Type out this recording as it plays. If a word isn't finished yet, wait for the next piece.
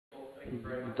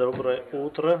Доброе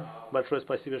утро. Большое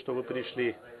спасибо, что вы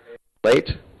пришли.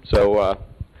 Late, so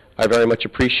I very much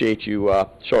appreciate you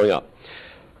showing up.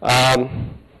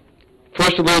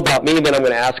 First, a little about me, then I'm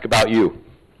going to ask about you.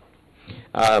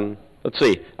 Let's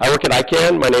see. I work at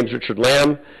ICANN. My name's Richard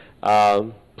Lamb.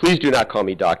 Please do not call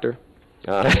me doctor.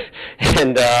 So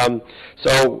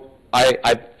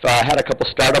I've had a couple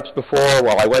startups before.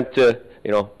 Well, I went to,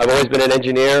 I've always been an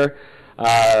engineer.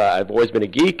 I've always been a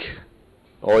geek,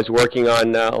 always working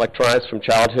on electronics from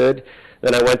childhood.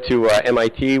 Then I went to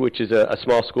MIT, which is a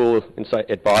small school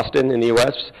at Boston in the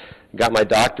U.S., got my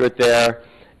doctorate there.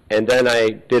 And then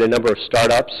I did a number of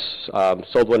startups,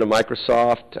 sold one to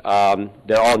Microsoft.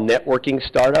 They're all networking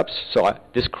startups, so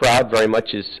this crowd very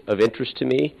much is of interest to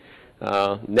me.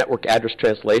 Network address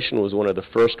translation was one of the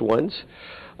first ones.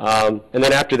 And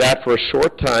then after that, for a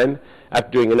short time, after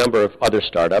doing a number of other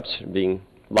startups, being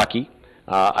lucky,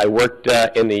 I worked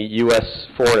in the U.S.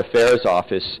 Foreign Affairs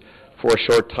Office for a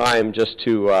short time just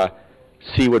to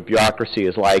see what bureaucracy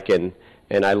is like, and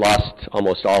I lost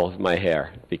almost all of my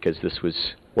hair because this was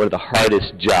one of the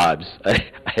hardest jobs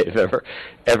I've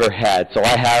ever had. So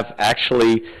I have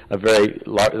actually a very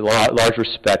large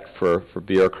respect for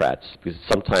bureaucrats because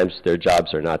sometimes their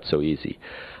jobs are not so easy.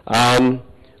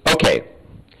 Okay,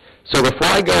 so before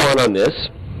I go on this,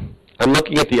 I'm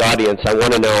looking at the audience. I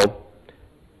want to know,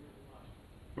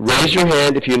 raise your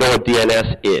hand if you know what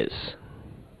DNS is.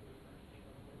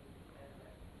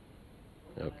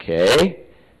 Okay.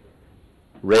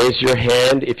 Raise your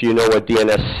hand if you know what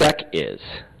DNSSEC is.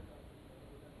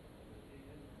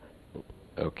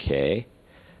 Okay.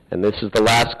 And this is the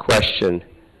last question.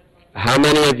 How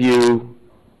many of you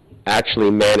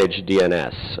actually manage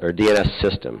DNS or DNS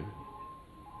system?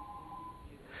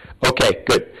 Okay,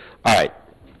 good. All right.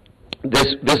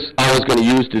 This I was going to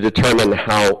use to determine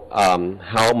how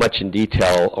much in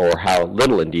detail or how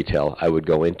little in detail I would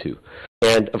go into.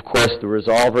 And, of course, the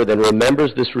resolver then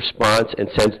remembers this response and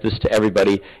sends this to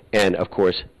everybody. And, of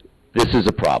course, this is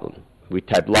a problem. We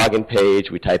type login page,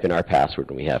 we type in our password,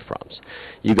 and we have problems.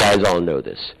 You guys all know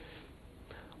this.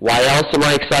 Why else am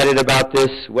I excited about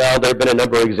this? Well, there have been a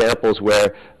number of examples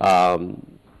where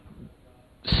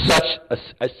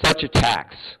such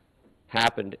attacks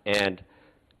happened, and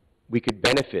we could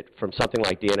benefit from something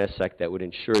like DNSSEC that would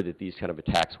ensure that these kind of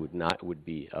attacks would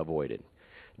be avoided.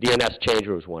 DNS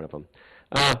Changer was one of them.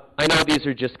 I know these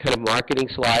are just kind of marketing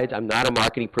slides. I'm not a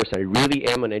marketing person. I really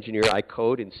am an engineer. I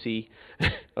code and see,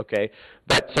 okay?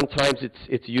 But sometimes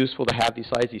it's useful to have these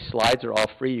slides. These slides are all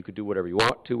free. You could do whatever you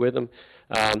want to with them.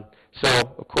 So,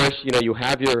 of course, you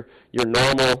have your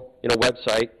normal,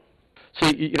 website. So,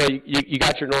 you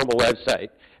got your normal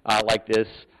website like this.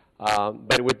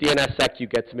 But with DNSSEC, you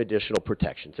get some additional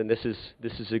protections, and this is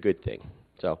a good thing.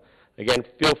 So, again,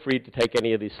 feel free to take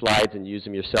any of these slides and use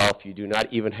them yourself. You do not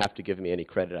even have to give me any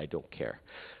credit. I don't care.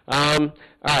 All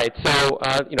right. So,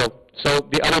 so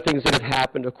the other things that have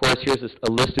happened, of course, here's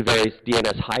a list of various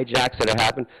DNS hijacks that have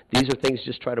happened. These are things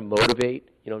just try to motivate,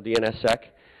 DNSSEC.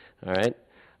 All right.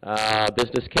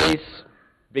 Business case,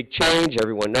 big change.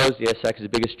 Everyone knows DNSSEC is the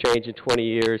biggest change in 20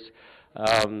 years.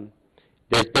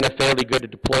 There's been a fairly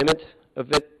good deployment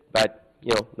of it, but,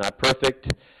 not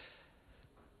perfect.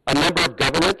 A number of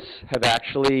governments have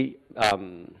actually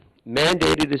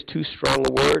mandated is too strong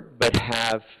a word, but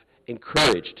have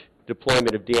encouraged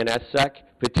deployment of DNSSEC,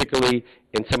 particularly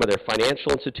in some of their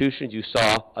financial institutions. You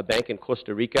saw a bank in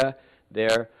Costa Rica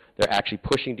there. They're actually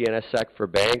pushing DNSSEC for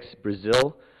banks.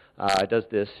 Brazil does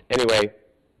this. Anyway,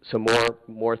 some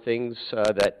more things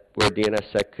where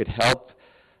DNSSEC could help.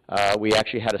 We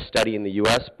actually had a study in the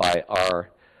U.S. by our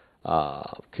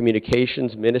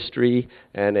communications ministry,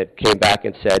 and it came back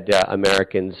and said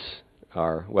Americans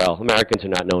are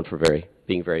not known for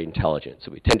being very intelligent.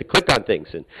 So we tend to click on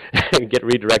things and get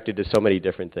redirected to so many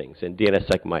different things, and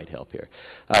DNSSEC might help here.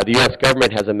 The U.S.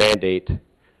 government has a mandate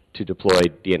to deploy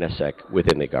DNSSEC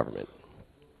within the government.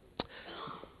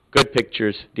 Good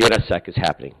pictures. DNSSEC is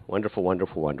happening. Wonderful,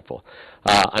 wonderful, wonderful.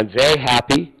 I'm very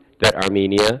happy that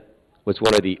Armenia was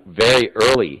one of the very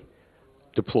early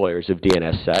deployers of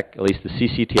DNSSEC, at least the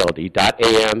CCTLD.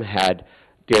 .am had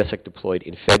DNSSEC deployed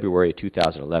in February of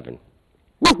 2011.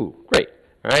 Woohoo, great,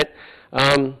 all right?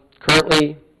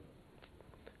 Currently,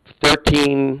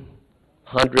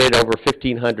 1,300, over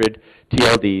 1,500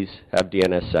 TLDs have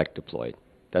DNSSEC deployed.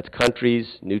 That's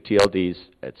countries, new TLDs,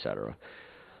 etc.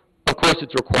 Of course,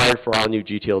 it's required for all new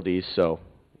GTLDs, so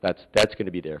that's going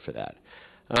to be there for that.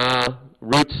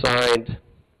 Root signed,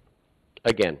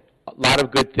 again, a lot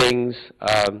of good things.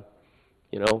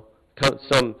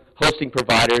 Some hosting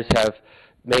providers have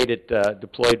made it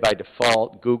deployed by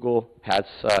default. Google has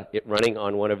it running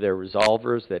on one of their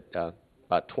resolvers that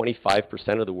about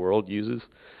 25% of the world uses.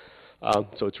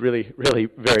 So it's really, really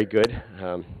very good.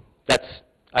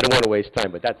 I don't want to waste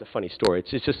time, but that's a funny story.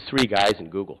 It's just 3 guys in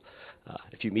Google,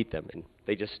 if you meet them, and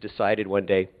they just decided one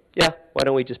day, yeah, why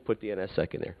don't we just put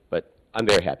DNSSEC in there? But I'm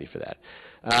very happy for that.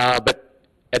 But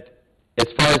as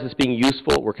far as it's being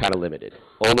useful, we're kind of limited.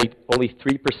 Only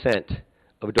 3%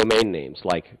 of domain names,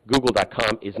 like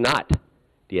google.com, is not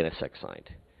DNSSEC signed.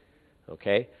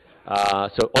 Okay?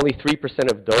 So only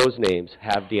 3% of those names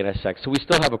have DNSSEC. So we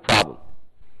still have a problem.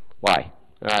 Why?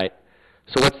 All right.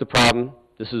 So what's the problem?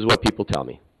 This is what people tell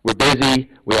me. We're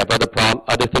busy. We have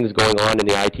other things going on in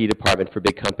the IT department for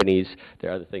big companies.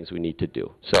 There are other things we need to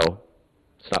do. So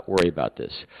let's not worry about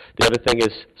this. The other thing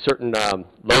is certain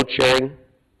load sharing,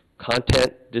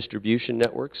 content distribution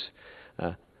networks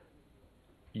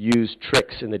use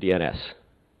tricks in the DNS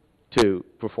to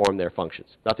perform their functions.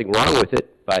 Nothing wrong with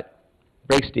it, but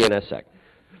breaks DNSSEC.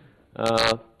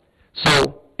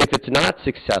 So if it's not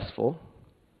successful,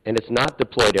 and it's not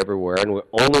deployed everywhere, and we're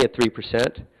only at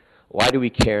 3%, why do we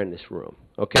care in this room,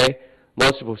 okay?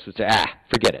 Most of us would say,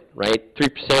 forget it, right?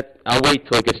 3%, I'll wait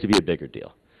till it gets to be a bigger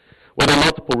deal. Well, there are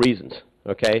multiple reasons,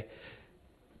 okay?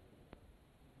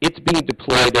 It's being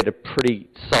deployed at a pretty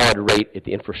solid rate at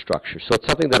the infrastructure, so it's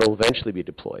something that will eventually be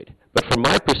deployed. But from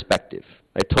my perspective,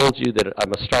 I told you that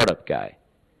I'm a startup guy.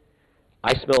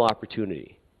 I smell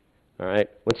opportunity, all right?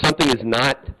 When something is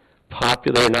not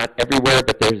popular, not everywhere,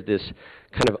 but there's this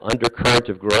kind of undercurrent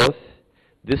of growth,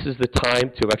 this is the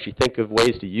time to actually think of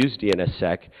ways to use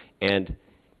DNSSEC. And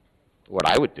what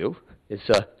I would do is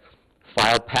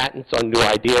file patents on new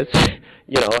ideas,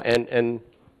 and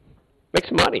make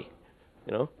some money,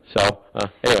 So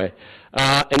anyway,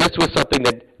 and this was something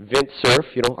that Vint Cerf,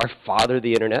 our father of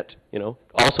the internet,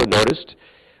 also noticed.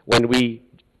 When we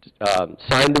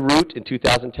signed the root in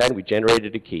 2010, we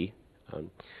generated a key.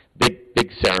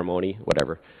 Big ceremony,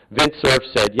 whatever. Vint Cerf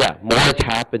said, yeah, more has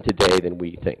happened today than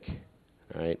we think,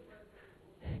 all right?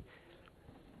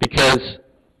 Because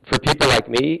for people like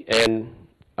me and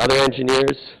other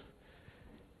engineers,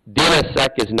 DNSSEC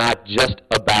is not just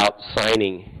about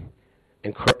signing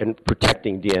and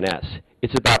protecting DNS.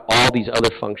 It's about all these other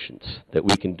functions that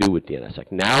we can do with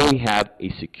DNSSEC. Now we have a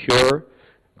secure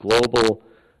global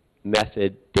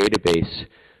method database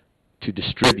to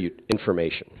distribute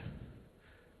information.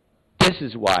 This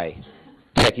is why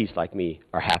techies like me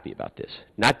are happy about this,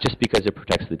 not just because it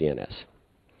protects the DNS.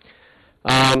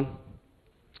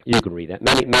 You can read that.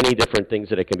 Many different things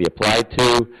that it can be applied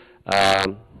to.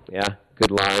 Yeah,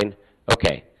 good line.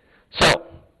 Okay, so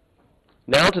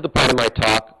now to the part of my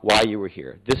talk why you were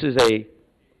here. This is a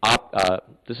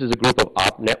group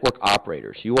of network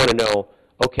operators. You want to know,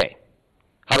 okay,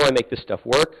 how do I make this stuff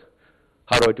work?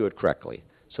 How do I do it correctly?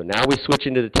 So now we switch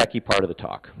into the techie part of the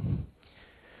talk.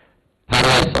 How do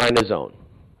I assign a zone?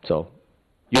 So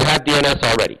you have DNS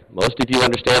already. Most of you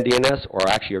understand DNS or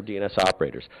actually are DNS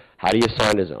operators. How do you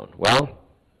assign a zone? Well,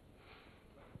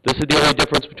 this is the only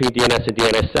difference between DNS and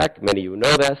DNSSEC. Many of you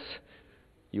know this.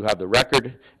 You have the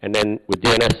record, and then with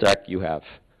DNSSEC you have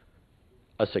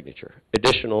a signature,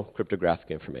 additional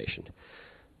cryptographic information.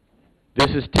 This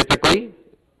is typically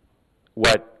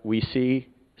what we see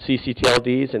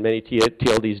CCTLDs and many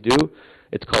TLDs do.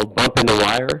 It's called bump in the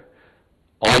wire.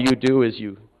 All you do is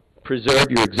you preserve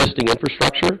your existing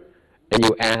infrastructure and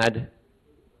you add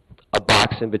a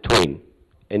box in between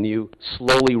and you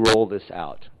slowly roll this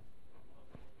out.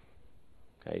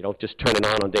 Okay, you don't just turn it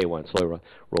on day one, slowly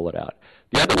roll it out.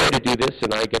 The other way to do this,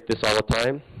 and I get this all the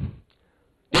time,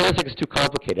 DNSSEC is too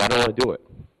complicated, I don't want to do it.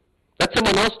 Let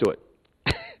someone else do it.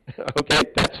 Okay,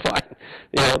 that's fine.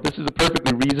 This is a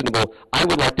perfectly reasonable, I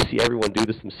would like to see everyone do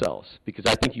this themselves because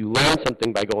I think you learn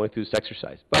something by going through this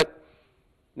exercise. But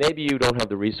maybe you don't have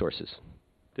the resources.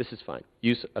 This is fine.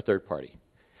 Use a third party.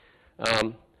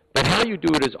 But how you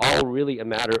do it is all really a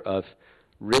matter of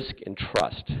risk and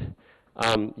trust.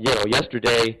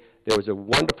 Yesterday there was a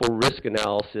wonderful risk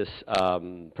analysis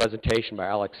presentation by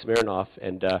Alex Smirnoff,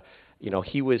 and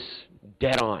he was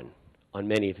dead on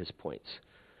many of his points.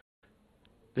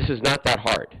 This is not that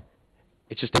hard.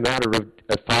 It's just a matter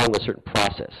of following a certain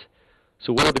process.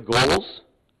 So what are the goals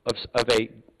of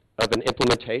an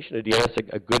implementation, a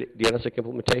good DNSSEC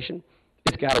implementation?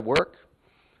 It's got to work.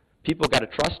 People got to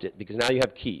trust it because now you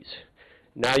have keys.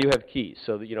 Now you have keys.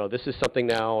 So this is something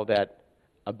now that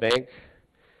a bank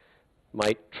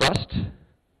might trust,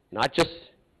 not just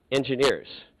engineers,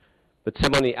 but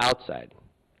someone on the outside,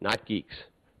 not geeks.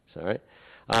 All right,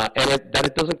 and that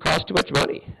it doesn't cost too much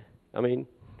money. I mean,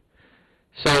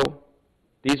 so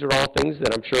These are all things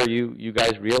that I'm sure you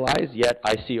guys realize, yet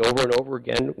I see over and over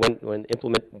again when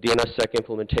DNSSEC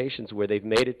implementations where they've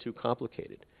made it too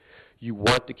complicated. You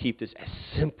want to keep this as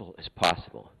simple as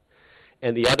possible.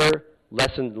 And the other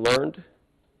lesson learned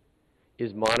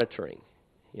is monitoring.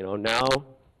 You know, now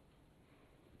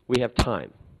we have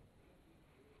time.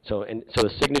 So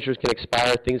the signatures can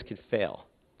expire, things can fail.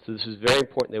 So this is very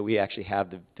important that we actually have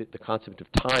the concept of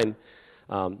time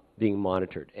being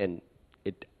monitored. And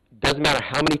it doesn't matter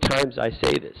how many times I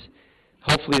say this.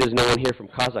 Hopefully there's no one here from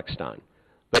Kazakhstan.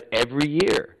 But every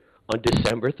year on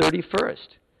December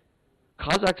 31st,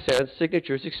 Kazakhstan's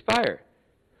signatures expire.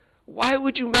 Why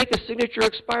would you make a signature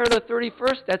expire on the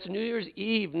 31st? That's New Year's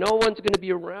Eve. No one's going to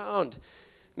be around.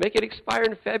 Make it expire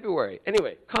in February.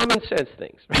 Anyway, common sense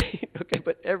things, right? Okay,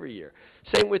 but every year.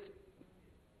 Same with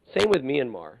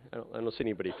Myanmar. I don't see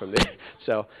anybody from there.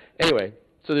 So anyway,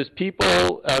 so there's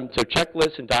people, so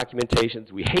checklists and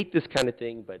documentations. We hate this kind of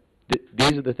thing, but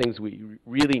these are the things we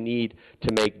really need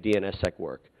to make DNSSEC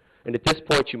work. And at this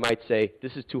point, you might say,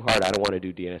 this is too hard. I don't want to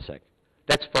do DNSSEC.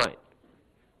 That's fine.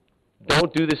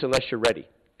 Don't do this unless you're ready.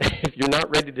 If you're not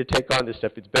ready to take on this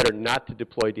stuff, it's better not to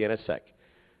deploy DNSSEC.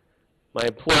 My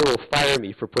employer will fire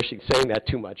me for saying that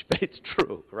too much, but it's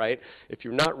true, right? If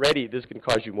you're not ready, this can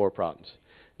cause you more problems.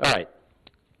 All right,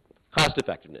 cost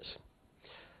effectiveness.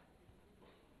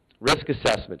 Risk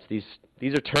assessments. These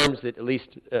are terms that at least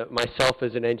myself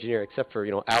as an engineer, except for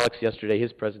Alex yesterday,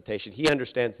 his presentation, he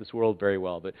understands this world very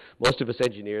well, but most of us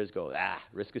engineers go,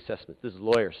 risk assessments, this is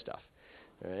lawyer stuff,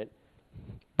 all right?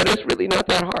 But it's really not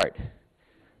that hard.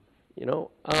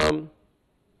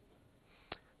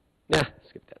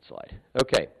 Skip that slide.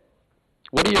 Okay,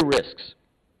 what are your risks?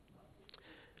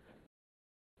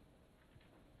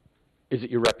 Is it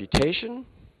your reputation?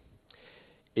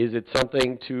 Is it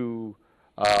something to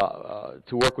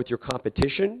work with your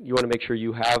competition? You want to make sure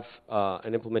you have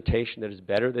an implementation that is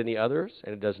better than the others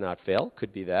and it does not fail.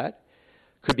 Could be that.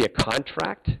 Could be a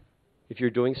contract. If you're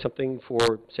doing something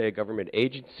for, say, a government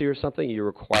agency or something, you're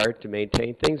required to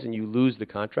maintain things and you lose the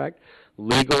contract.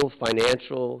 Legal,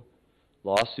 financial,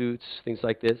 lawsuits, things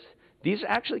like this. These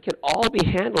actually can all be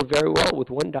handled very well with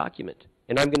one document.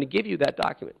 And I'm going to give you that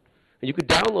document. And you can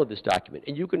download this document.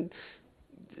 And you can,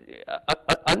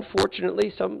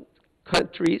 unfortunately, some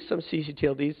countries, some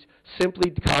CCTLDs,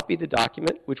 simply copy the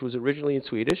document, which was originally in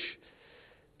Swedish,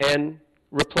 and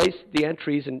replace the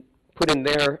entries and put in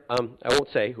their, I won't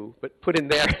say who, but put in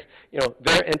their,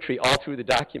 their entry all through the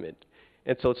document.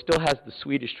 And so it still has the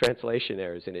Swedish translation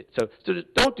errors in it. So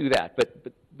don't do that.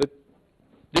 But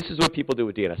this is what people do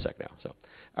with DNSSEC now. So,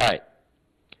 all right.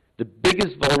 The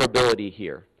biggest vulnerability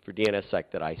here for DNSSEC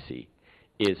that I see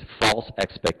is false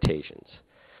expectations.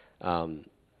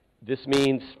 This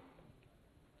means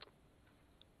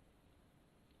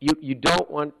you don't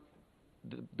want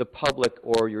the public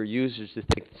or your users to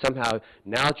think somehow,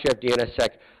 now that you have DNSSEC,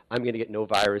 I'm going to get no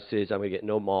viruses, I'm going to get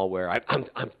no malware,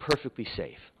 I'm perfectly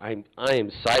safe, I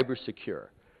am cyber secure.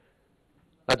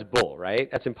 That's bull, right?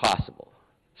 That's impossible.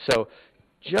 So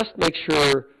just make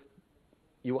sure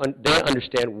they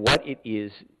understand what it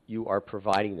is you are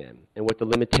providing them and what the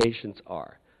limitations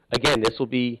are. Again, this will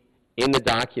be in the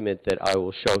document that I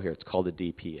will show here. It's called a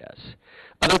DPS.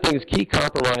 Other things, key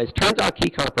compromise. Turns out key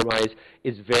compromise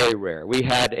is very rare. We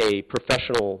had a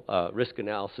professional risk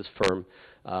analysis firm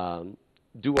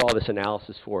do all this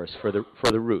analysis for us for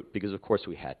the root, because of course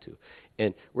we had to.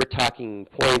 And we're talking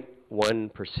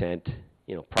 0.1%,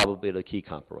 probability of key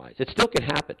compromise. It still can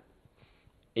happen,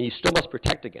 and you still must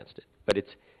protect against it, but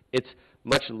it's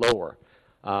much lower.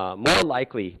 More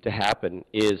likely to happen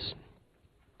is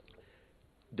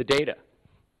the data.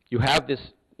 You have this,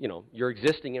 your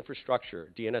existing infrastructure,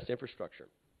 DNS infrastructure.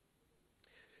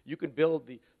 You can build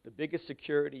the biggest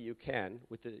security you can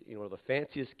with the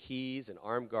fanciest keys and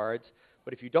armed guards,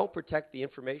 but if you don't protect the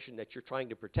information that you're trying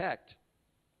to protect,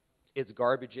 it's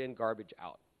garbage in, garbage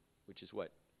out, which is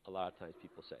what a lot of times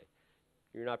people say.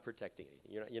 You're not protecting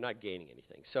anything. You're not gaining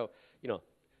anything. So,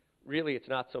 really it's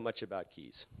not so much about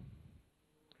keys.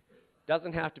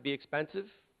 Doesn't have to be expensive.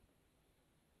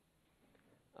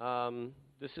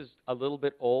 This is a little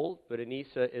bit old, but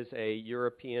ENISA is a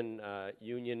European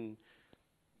Union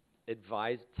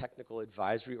technical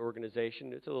advisory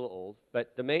organization. It's a little old,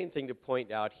 but the main thing to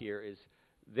point out here is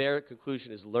their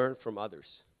conclusion is learn from others.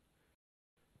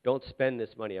 Don't spend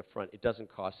this money up front. It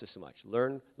doesn't cost this much.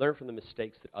 Learn from the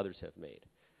mistakes that others have made.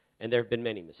 And there have been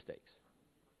many mistakes.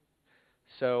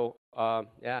 So, don't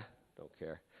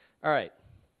care. All right.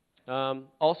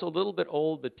 Also a little bit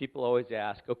old, but people always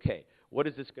ask, okay, what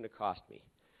is this going to cost me?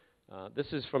 This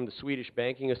is from the Swedish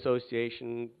Banking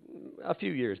Association a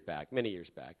few years back, many years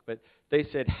back, but they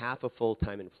said half a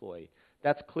full-time employee.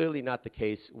 That's clearly not the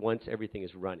case once everything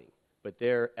is running, but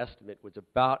their estimate was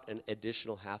about an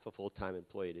additional half a full-time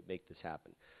employee to make this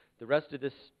happen. The rest of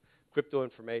this crypto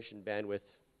information bandwidth,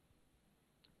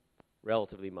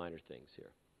 relatively minor things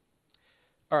here.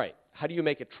 All right, how do you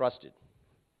make it trusted?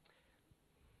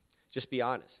 Just be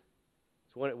honest.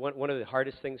 It's one of the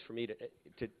hardest things for me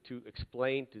to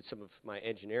explain to some of my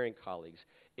engineering colleagues.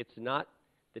 It's not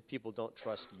that people don't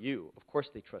trust you. Of course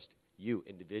they trust you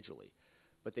individually,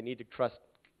 but they need to trust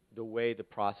the way the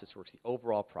process works, the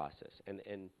overall process.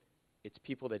 And it's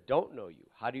people that don't know you.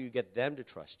 How do you get them to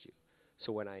trust you?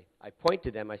 So when I point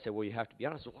to them, I say, well, you have to be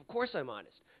honest. Well, of course I'm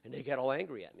honest. And they get all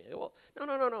angry at me. Well,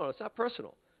 no, it's not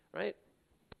personal, right?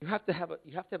 You have to have a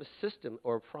system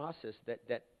or a process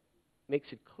that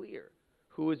makes it clear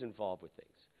who is involved with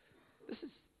things.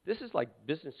 This is like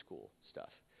business school stuff.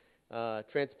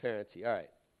 Transparency, all right.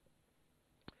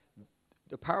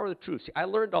 The power of the truth. See, I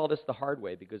learned all this the hard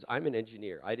way because I'm an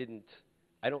engineer. I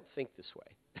don't think this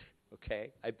way,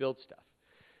 okay? I build stuff,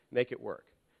 make it work.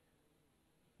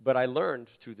 But I learned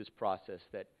through this process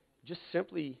that just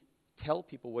simply tell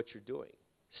people what you're doing.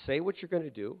 Say what you're going to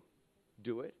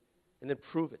do it, and then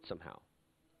prove it somehow.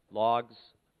 Logs,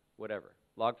 whatever.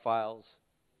 Log files,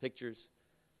 pictures.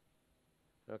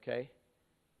 Okay?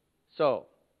 So,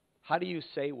 how do you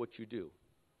say what you do?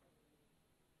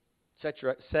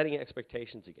 Setting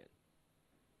expectations again.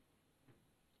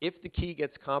 If the key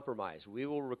gets compromised, we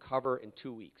will recover in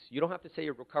 2 weeks. You don't have to say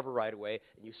you'll recover right away,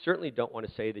 and you certainly don't want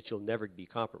to say that you'll never be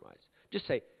compromised. Just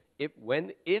say, if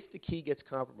the key gets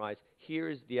compromised, here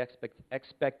is the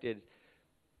expected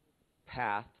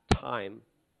path, time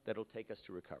that it'll take us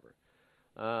to recover.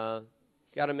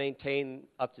 Got to maintain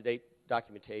up-to-date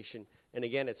documentation. And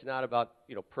again, it's not about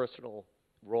personal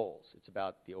roles. It's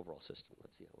about the overall system.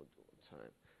 Let's see how we'll do on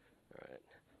time. All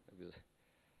right.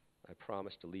 I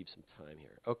promised to leave some time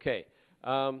here. Okay.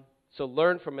 So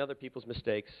learn from other people's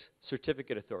mistakes.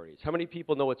 Certificate authorities. How many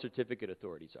people know what certificate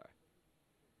authorities are?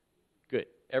 Good.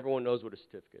 Everyone knows what a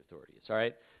certificate authority is. All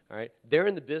right. All right. They're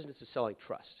in the business of selling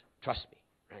trust. Trust me.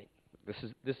 Right.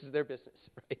 This is their business.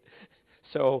 Right.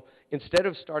 So instead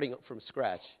of starting from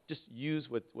scratch, just use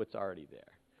what's already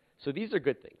there. So these are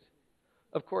good things.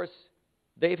 Of course,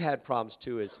 they've had problems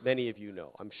too, as many of you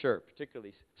know, I'm sure,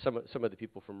 particularly some of the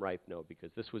people from RIPE know,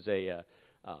 because this was I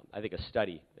think a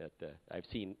study that I've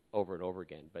seen over and over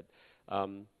again. But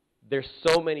there's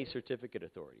so many certificate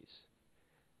authorities.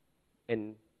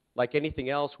 And like anything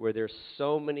else where there's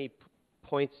so many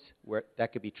points where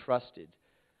that could be trusted,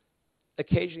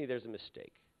 occasionally there's a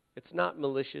mistake. It's not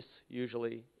malicious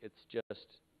usually. It's just,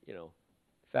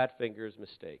 fat fingers,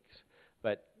 mistakes.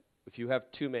 But if you have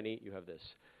too many, you have this.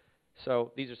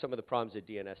 So these are some of the problems that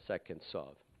DNSSEC can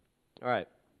solve. All right.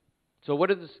 So what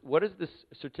does this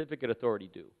certificate authority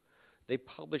do? They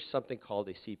publish something called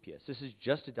a CPS. This is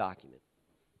just a document.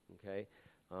 Okay.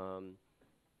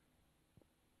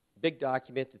 Big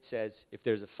document that says if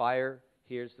there's a fire,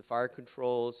 here's the fire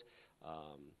controls.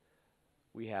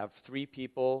 We have 3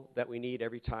 people that we need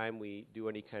every time we do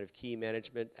any kind of key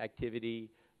management activity.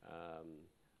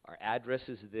 Our address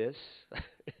is this.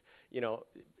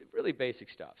 Really basic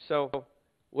stuff. So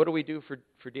what do we do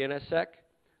for DNSSEC?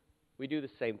 We do the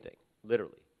same thing,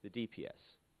 literally, the DPS.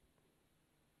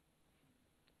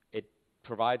 It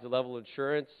provides a level of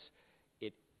assurance.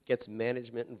 It gets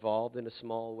management involved in a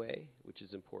small way, which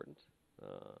is important,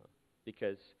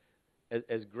 because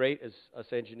as great as us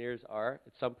engineers are,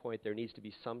 at some point there needs to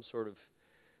be some sort of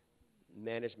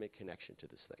management connection to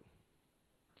this thing.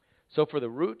 So for the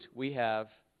root, we have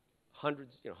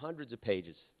hundreds of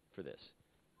pages for this.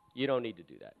 You don't need to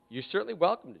do that. You're certainly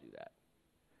welcome to do that.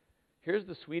 Here's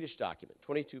the Swedish document,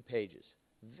 22 pages.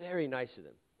 Very nice of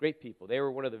them. Great people. They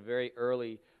were one of the very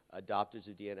early adopters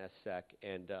of DNSSEC,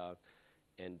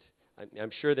 and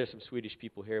I'm sure there's some Swedish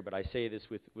people here, but I say this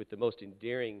with the most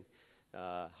endearing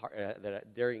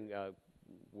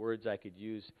words I could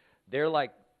use. They're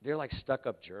like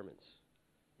stuck-up Germans,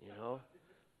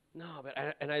 No,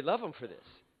 but I love them for this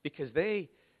because they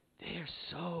are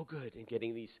so good in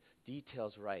getting these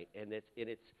details right, and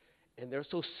they're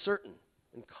so certain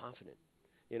and confident,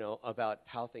 about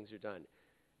how things are done.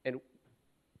 And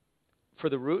for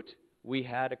the root, we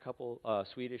had a couple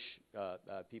Swedish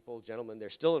people, gentlemen. They're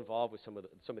still involved with some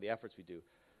of the efforts we do.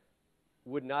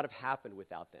 Would not have happened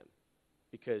without them,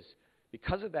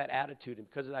 because of that attitude and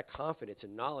because of that confidence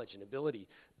and knowledge and ability,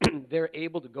 they're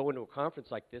able to go into a conference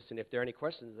like this, and if there are any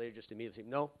questions, they just immediately say,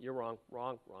 no, you're wrong,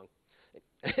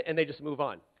 and they just move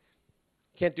on.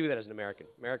 Can't do that as an American.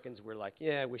 Americans, we're like,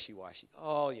 yeah, wishy-washy.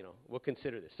 Oh, we'll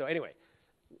consider this. So anyway,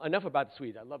 enough about the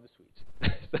Swedes. I love the Swedes.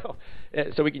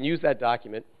 So we can use that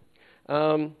document.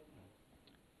 Do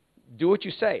what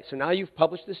you say. So now you've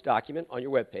published this document on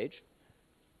your webpage.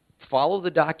 Follow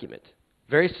the document.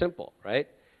 Very simple, right?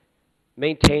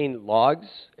 Maintain logs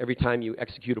every time you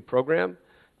execute a program.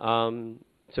 Some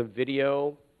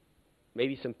video,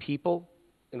 maybe some people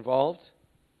involved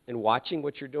in watching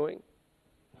what you're doing.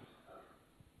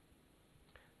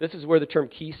 This is where the term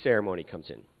key ceremony comes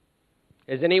in.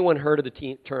 Has anyone heard of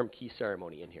the term key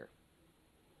ceremony in here?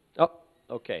 Oh,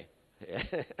 okay.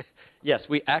 Yes,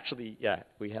 we have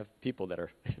people that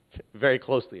are very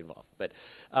closely involved. But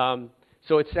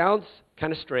so it sounds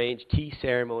kind of strange, key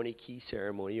ceremony.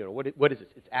 What is this?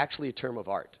 It's actually a term of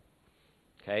art,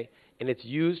 okay? And it's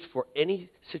used for any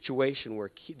situation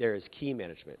where there is key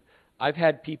management. I've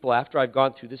had people, after I've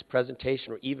gone through this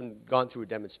presentation or even gone through a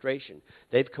demonstration,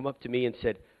 they've come up to me and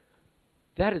said,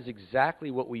 that is exactly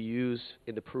what we use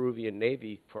in the Peruvian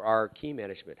Navy for our key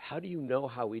management. How do you know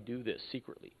how we do this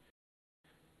secretly?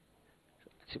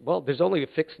 I said, well, there's only a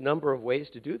fixed number of ways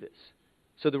to do this.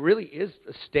 So there really is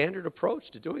a standard approach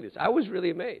to doing this. I was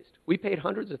really amazed. We paid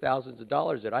hundreds of thousands of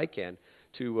dollars at ICANN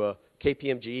to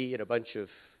KPMG and a bunch of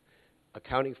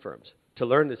accounting firms to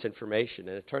learn this information.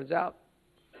 And it turns out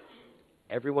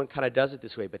everyone kind of does it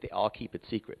this way, but they all keep it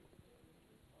secret.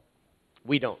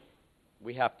 We don't.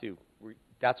 We have to.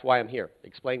 That's why I'm here,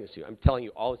 explaining this to you. I'm telling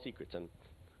you all the secrets. I'm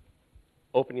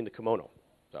opening the kimono.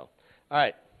 So, all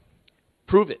right.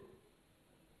 Prove it.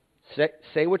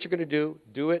 Say what you're going to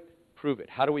do it, prove it.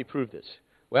 How do we prove this?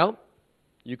 Well,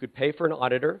 you could pay for an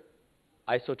auditor,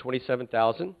 ISO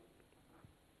 27000,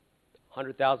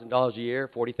 $100,000 a year,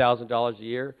 $40,000 a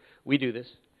year. We do this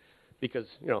because,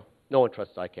 no one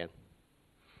trusts ICANN.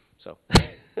 So,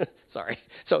 sorry.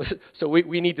 So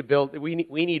we need to build, we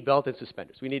need belt and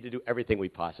suspenders. We need to do everything we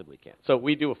possibly can. So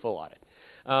we do a full audit.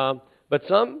 But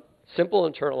some simple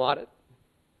internal audit,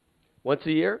 once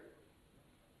a year,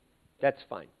 that's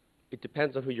fine. It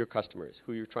depends on who your customer is,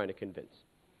 who you're trying to convince.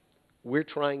 We're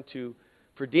trying to,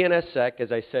 for DNSSEC,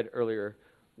 as I said earlier,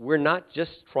 we're not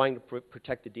just trying to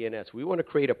protect the DNS. We want to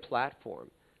create a platform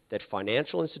that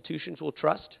financial institutions will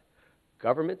trust,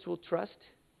 governments will trust,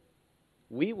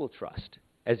 we will trust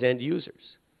as end users.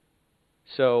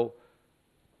 So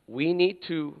we need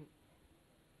to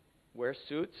wear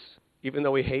suits, even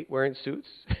though we hate wearing suits,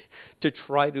 to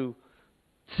try to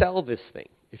sell this thing,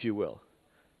 if you will,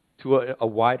 to a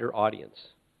wider audience.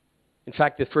 In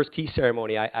fact, the first key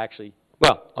ceremony,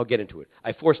 I'll get into it.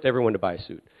 I forced everyone to buy a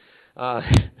suit.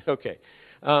 Okay.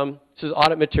 So the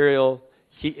audit material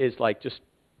is like just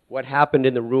what happened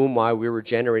in the room while we were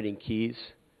generating keys.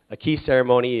 A key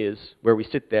ceremony is where we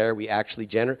sit there, we actually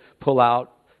pull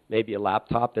out maybe a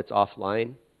laptop that's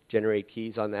offline, generate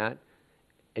keys on that,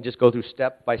 and just go through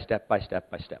step by step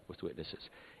with witnesses.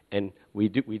 And we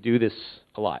do this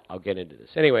a lot. I'll get into this.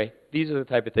 Anyway, these are the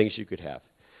type of things you could have.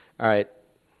 All right.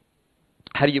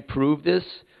 How do you prove this?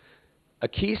 A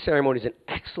key ceremony is an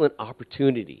excellent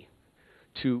opportunity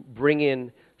to bring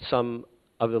in some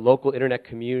of the local internet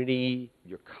community,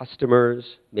 your customers,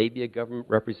 maybe a government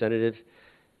representative.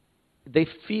 They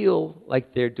feel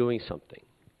like they're doing something,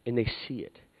 and they see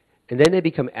it. And then they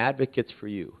become advocates for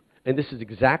you. And this is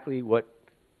exactly what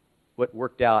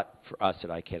worked out for us at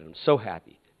ICANN. I'm so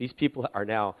happy. These people are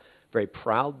now very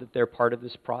proud that they're part of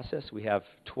this process. We have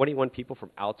 21 people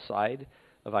from outside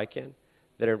of ICANN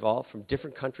that are involved from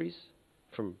different countries,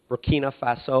 from Burkina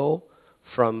Faso,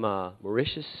 from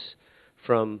Mauritius,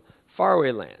 from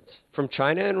faraway lands, from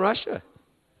China and Russia.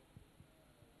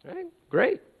 Right?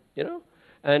 Great,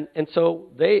 And so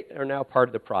they are now part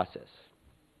of the process.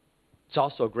 It's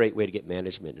also a great way to get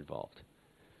management involved.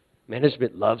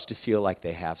 Management loves to feel like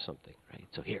they have something, right?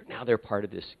 So here, now they're part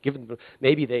of this.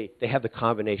 Maybe they have the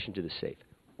combination to the safe.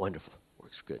 Wonderful.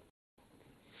 Works good.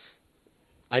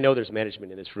 I know there's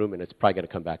management in this room, and it's probably going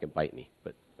to come back and bite me,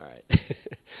 but all right.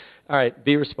 All right,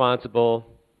 be responsible.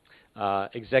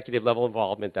 Executive level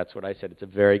involvement, that's what I said. It's a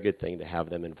very good thing to have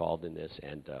them involved in this,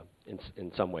 and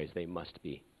in some ways they must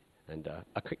be. And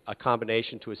a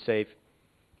combination to a safe,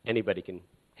 anybody can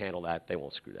handle that. They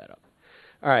won't screw that up.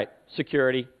 All right,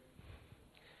 security.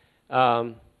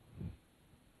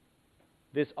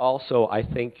 This also, I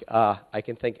think, I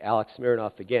can thank Alex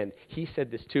Smirnoff again. He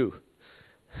said this too.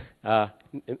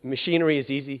 Machinery is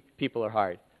easy, people are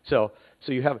hard. So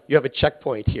you have a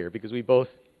checkpoint here because we both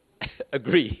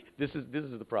agree. This is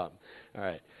the problem. All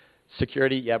right.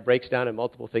 Security, breaks down in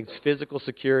multiple things. Physical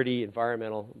security,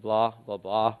 environmental, blah, blah,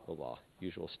 blah, blah, blah.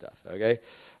 Usual stuff, okay?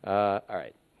 All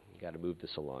right. Got to move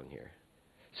this along here.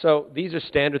 So these are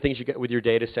standard things you get with your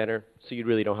data center, so you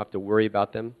really don't have to worry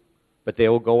about them. But they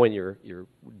will go in your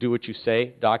do what you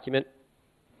say document.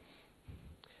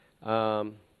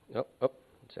 What's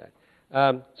that?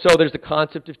 So there's the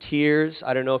concept of tiers.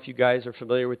 I don't know if you guys are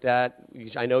familiar with that.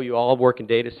 I know you all work in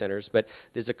data centers, but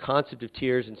there's a concept of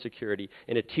tiers in security.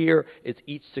 And a tier is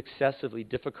each successively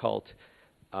difficult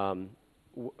a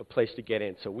place to get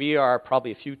in. So we are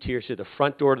probably a few tiers here. The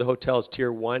front door of the hotel is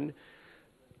tier 1.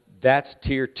 That's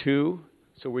tier 2.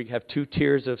 So we have 2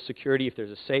 tiers of security. If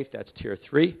there's a safe, that's tier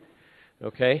 3.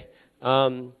 Okay?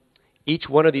 Each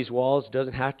one of these walls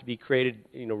doesn't have to be created,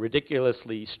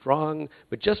 ridiculously strong,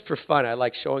 but just for fun, I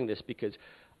like showing this because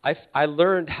I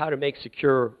learned how to make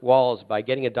secure walls by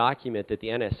getting a document that the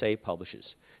NSA publishes.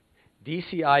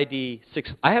 DCID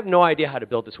 6. I have no idea how to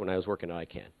build this when I was working at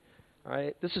ICANN. All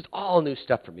right? This is all new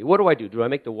stuff for me. What do? Do I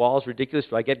make the walls ridiculous?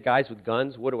 Do I get guys with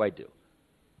guns? What do I do?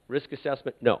 Risk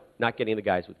assessment? No, not getting the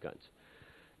guys with guns.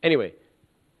 Anyway,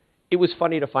 it was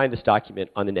funny to find this document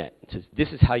on the net. It says, this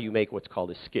is how you make what's called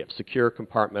a SCIF, Secure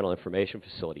Compartmental Information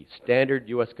Facility, standard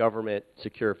U.S. government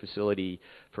secure facility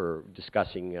for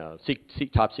discussing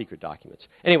top secret documents.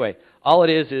 Anyway, all it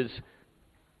is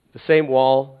the same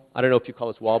wall. I don't know if you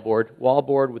call this wall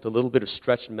board with a little bit of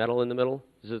stretched metal in the middle.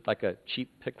 This is like a cheap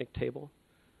picnic table.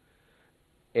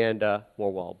 And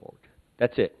more wall board.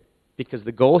 That's it. Because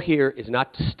the goal here is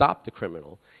not to stop the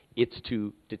criminal, it's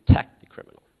to detect the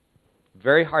criminal.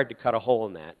 Very hard to cut a hole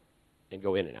in that and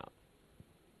go in and out.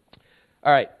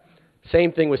 All right,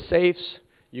 same thing with safes.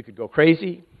 You could go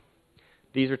crazy.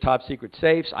 These are top secret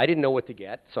safes. I didn't know what to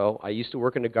get, so I used to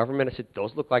work in the government. I said,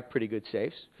 those look like pretty good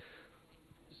safes.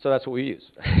 So that's what we use.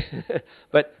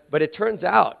 But it turns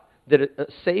out that a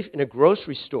safe in a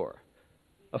grocery store,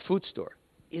 a food store,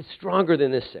 is stronger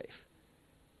than this safe.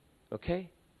 Okay?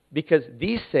 Because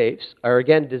these safes are,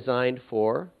 again, designed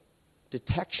for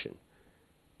detection.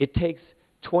 It takes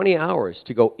 20 hours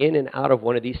to go in and out of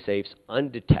one of these safes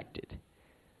undetected.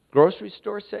 Grocery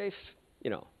store safe,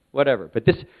 whatever. But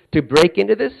to break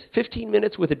into this, 15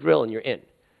 minutes with a drill and you're in.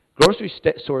 Grocery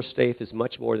store safe is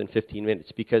much more than 15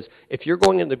 minutes because if you're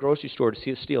going into the grocery store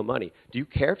to steal money, do you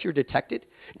care if you're detected?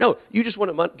 No, you just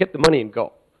want to get the money and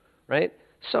go, right?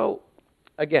 So,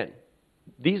 again,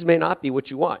 these may not be what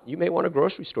you want. You may want a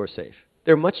grocery store safe.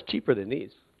 They're much cheaper than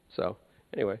these. So,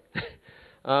 anyway.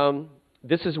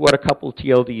 This is what a couple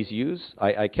TLDs use.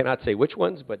 I cannot say which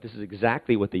ones, but this is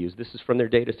exactly what they use. This is from their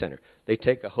data center. They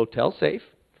take a hotel safe,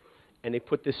 and they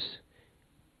put this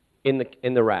in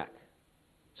the rack.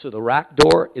 So the rack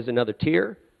door is another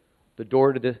tier. The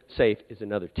door to the safe is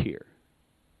another tier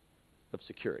of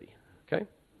security. Okay?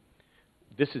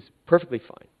 This is perfectly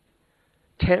fine.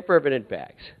 Tamper-evident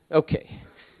bags. Okay.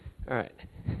 All right.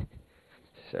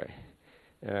 Sorry.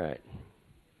 All right.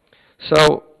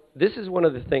 So this is one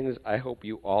of the things I hope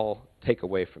you all take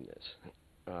away from this,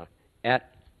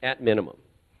 at minimum,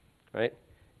 right?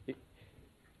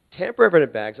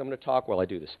 Tamper-evident bags, I'm going to talk while I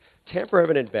do this.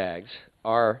 Tamper-evident bags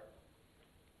are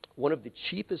one of the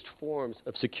cheapest forms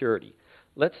of security.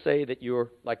 Let's say that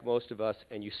you're like most of us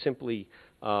and you simply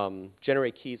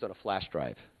generate keys on a flash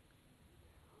drive.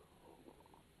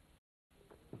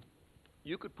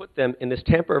 You could put them in this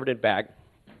tamper-evident bag,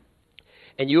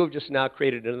 and you have just now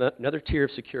created another tier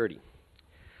of security.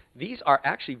 These are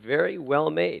actually very well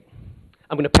made.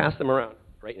 I'm going to pass them around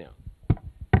right now.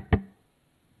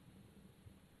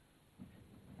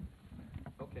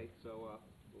 Okay,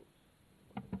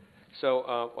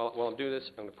 while I'm doing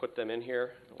this, I'm going to put them in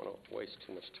here. I don't want to waste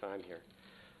too much time here.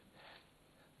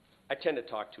 I tend to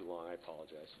talk too long. I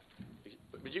apologize.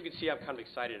 But you can see I'm kind of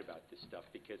excited about this stuff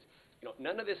because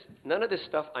none of this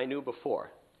stuff I knew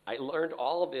before. I learned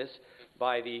all of this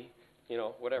by the,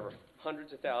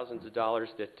 hundreds of thousands of dollars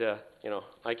that,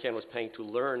 ICANN was paying to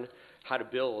learn how to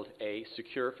build a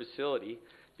secure facility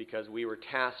because we were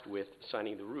tasked with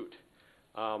signing the root.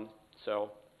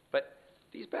 But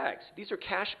these bags, these are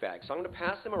cash bags. So I'm going to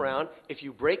pass them around. If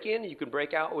you break in, you can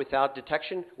break out without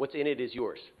detection. What's in it is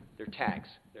yours. They're tags.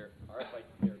 They're RFID,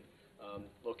 they're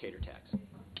locator tags.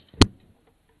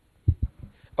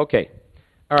 Okay.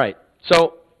 All right.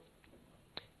 So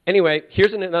anyway,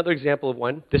 here's another example of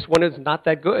one. This one is not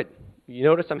that good. You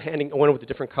notice I'm handing one with a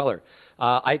different color.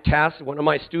 I tasked one of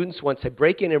my students once to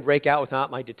break in and break out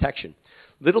without my detection.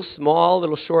 Little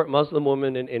short Muslim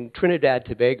woman in Trinidad,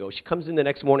 Tobago. She comes in the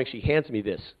next morning, she hands me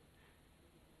this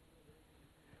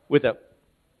with a,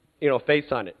 face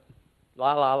on it.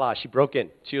 La, la, la. She broke in.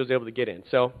 She was able to get in.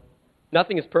 So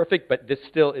nothing is perfect, but this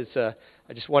still is, I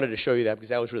just wanted to show you that because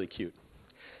that was really cute.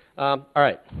 All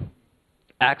right.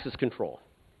 Access control.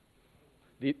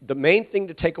 The main thing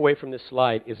to take away from this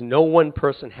slide is no one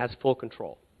person has full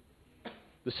control.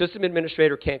 The system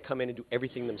administrator can't come in and do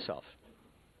everything themselves.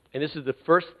 And this is the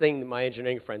first thing that my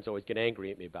engineering friends always get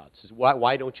angry at me about. Says,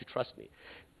 why don't you trust me?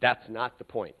 That's not the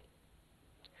point.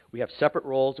 We have separate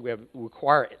roles. We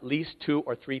require at least 2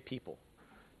 or 3 people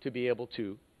to be able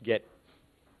to get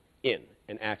in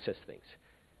and access things.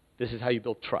 This is how you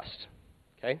build trust,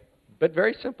 okay? But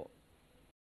very simple.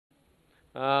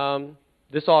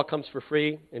 This all comes for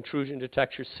free. Intrusion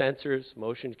detectors, sensors,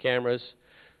 motion cameras,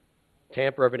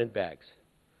 tamper-evident bags.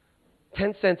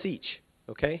 10 cents each,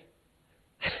 okay?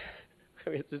 I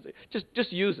mean,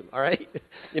 just use them, all right?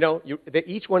 You know,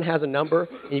 each one has a number,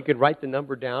 and you can write the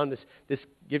number down. This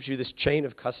gives you this chain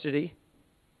of custody.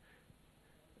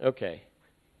 Okay.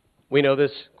 We know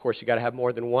this. Of course, you got to have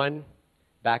more than one.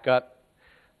 Backup,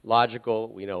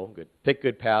 logical, we know, good. Pick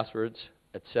good passwords,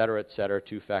 et cetera,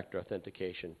 2-factor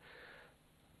authentication.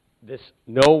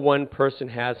 No one person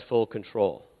has full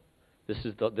control. This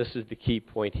is the key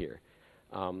point here.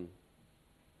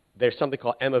 There's something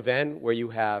called M of N, where you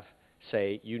have,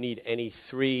 say, you need any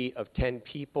 3 of 10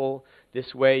 people.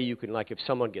 This way you can, like, if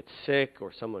someone gets sick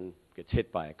or someone gets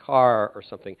hit by a car or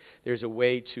something, there's a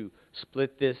way to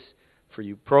split this. For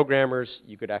you programmers,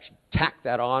 you could actually tack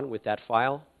that on with that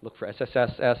file. Look for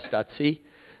SSSS.c.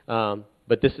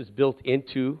 But this is built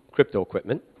into crypto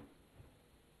equipment.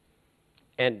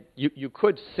 And you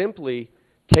could simply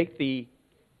take the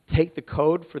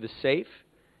code for the safe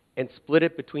and split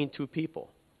it between 2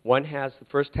 people. One has the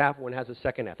first half, one has the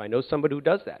second half. I know somebody who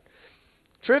does that.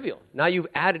 Trivial. Now you've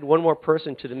added one more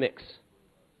person to the mix.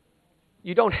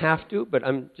 You don't have to, but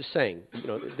I'm just saying, you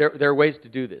know, there are ways to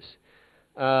do this.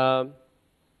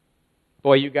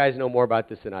 Boy, you guys know more about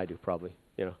this than I do, probably.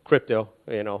 You know, crypto.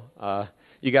 You know,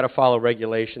 you got to follow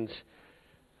regulations.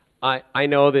 I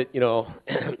know that, you know,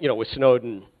 with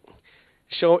Snowden,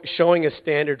 showing a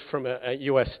standard from a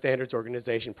U.S. standards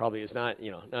organization probably is not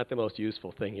the most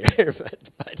useful thing here.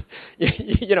 but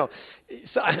you know,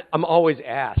 so I'm always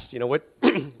asked, you know,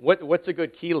 what's a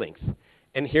good key length?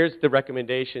 And here's the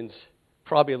recommendations,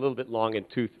 probably a little bit long and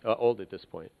old at this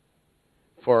point,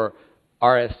 for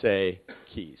RSA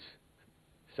keys.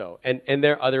 So, and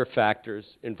there are other factors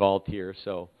involved here.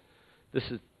 So,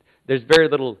 there's very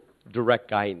little direct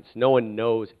guidance. No one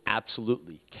knows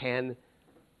absolutely, can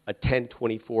a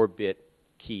 1024-bit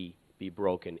key be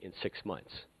broken in 6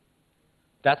 months?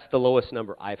 That's the lowest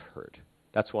number I've heard.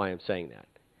 That's why I'm saying that.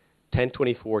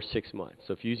 1024, 6 months.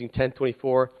 So if you're using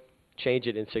 1024, change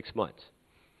it in 6 months.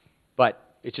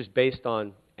 But it's just based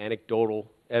on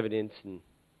anecdotal evidence and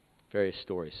various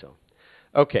stories. So,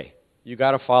 okay, you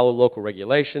got to follow local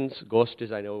regulations. GHOST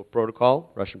is, I know,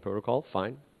 protocol, Russian protocol.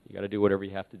 Fine, you got to do whatever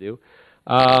you have to do.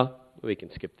 We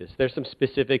can skip this. There's some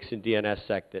specifics in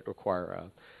DNSSEC that require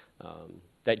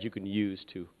that you can use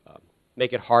to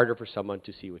make it harder for someone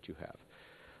to see what you have.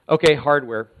 Okay,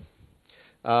 hardware.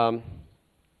 Hardware.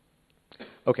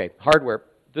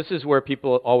 This is where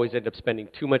people always end up spending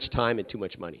too much time and too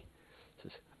much money.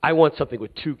 Says, I want something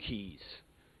with 2 keys,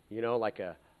 you know, like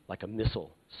a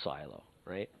missile silo,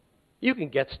 right? You can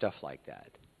get stuff like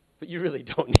that, but you really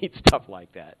don't need stuff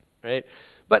like that, right?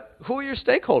 But who are your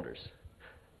stakeholders?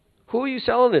 Who are you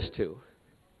selling this to?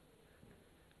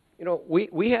 You know,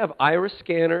 we have iris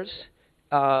scanners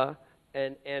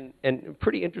and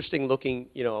pretty interesting looking,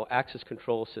 you know, access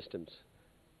control systems.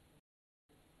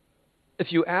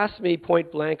 If you ask me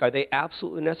point blank, are they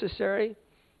absolutely necessary?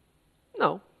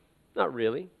 No, not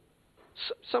really.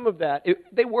 Some of that,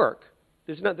 they work.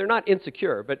 They're not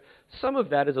insecure, but some of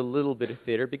that is a little bit of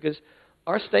theater because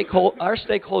our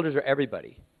stakeholders are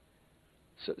everybody.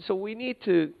 So we need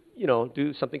to, you know,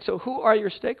 do something. So who are your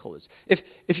stakeholders?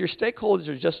 If your stakeholders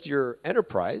are just your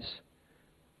enterprise,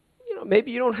 you know,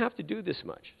 maybe you don't have to do this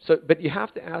much. So, but you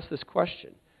have to ask this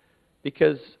question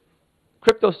because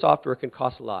crypto software can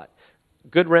cost a lot.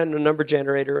 Good random number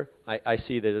generator. I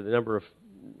see that there's a number of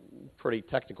pretty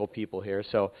technical people here.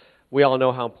 So we all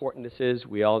know how important this is.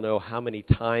 We all know how many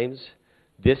times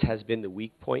this has been the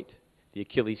weak point, the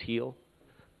Achilles heel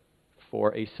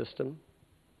for a system.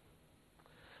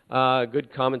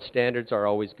 Good common standards are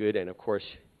always good, and of course,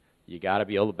 you got to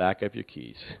be able to back up your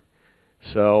keys.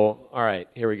 So, all right,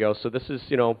 here we go. So this is,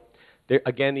 you know,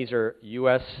 again, these are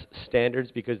U.S. standards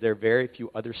because there are very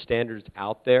few other standards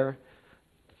out there.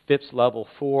 FIPS level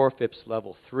 4, FIPS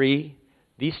level 3.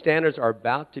 These standards are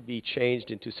about to be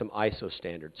changed into some ISO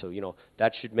standards. So, you know,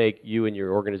 that should make you and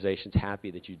your organizations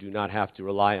happy that you do not have to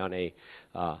rely on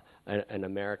an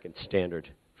American standard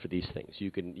for these things.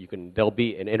 There'll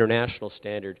be an international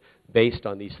standard based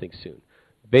on these things soon.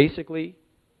 Basically,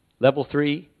 level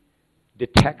 3,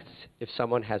 detects if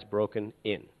someone has broken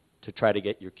in to try to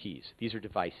get your keys. These are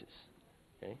devices.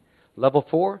 Okay? Level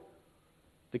 4,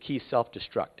 the keys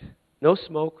self-destruct. No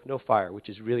smoke, no fire, which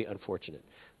is really unfortunate.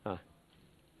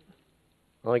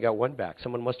 Only got one back.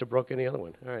 Someone must have broken the other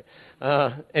one. All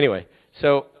right. Anyway,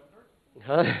 so,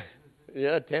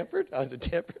 yeah, tampered? Is it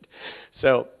tampered?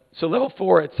 So level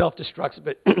 4, it self-destructs,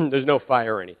 but there's no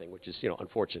fire or anything, which is,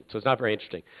 unfortunate. So it's not very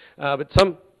interesting. But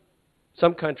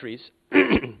some countries,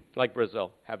 like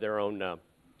Brazil, have their own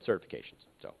certifications.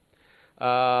 So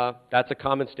that's a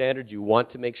common standard. You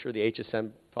want to make sure the HSM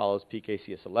follows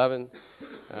PKCS 11.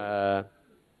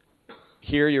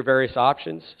 Here are your various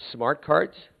options. Smart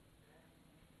cards.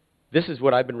 This is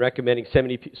what I've been recommending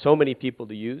so many people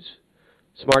to use.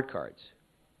 Smart cards.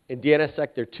 In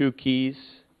DNSSEC, there are 2 keys.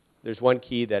 There's one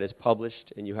key that is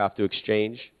published and you have to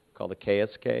exchange, called the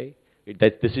KSK.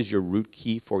 This is your root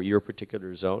key for your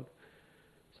particular zone.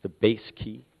 It's the base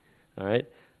key. All right?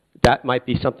 That might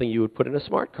be something you would put in a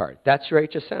smart card. That's your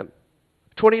HSM.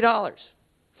 $20.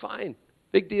 Fine.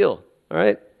 Big deal. All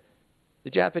right? The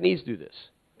Japanese do this.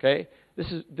 Okay?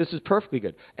 This is perfectly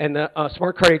good. And the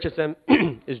smart card HSM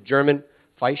is German.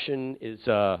 Feischen is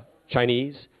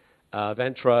Chinese.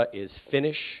 Ventra is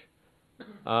Finnish.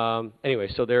 Anyway,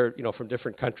 so they're from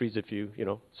different countries if you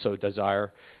so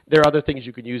desire. There are other things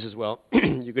you can use as well.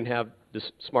 You can have the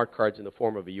smart cards in the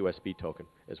form of a USB token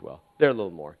as well. They're a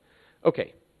little more.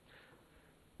 Okay.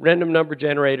 Random number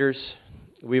generators.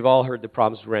 We've all heard the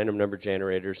problems with random number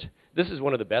generators. This is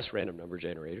one of the best random number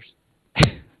generators.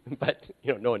 But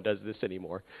no one does this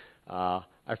anymore.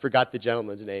 I forgot the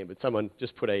gentleman's name, but someone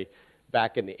just put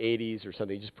back in the 80s or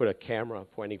something, just put a camera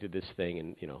pointing to this thing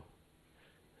and,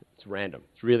 it's random.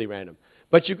 It's really random.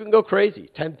 But you can go crazy.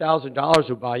 $10,000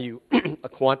 will buy you a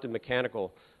quantum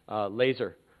mechanical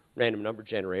laser random number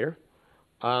generator.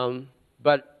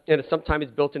 But sometimes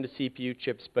it's built into CPU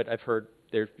chips, but I've heard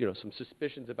there's some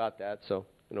suspicions about that, so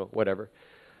whatever.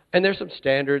 And there's some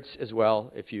standards as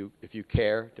well if you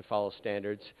care to follow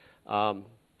standards.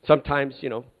 Sometimes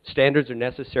standards are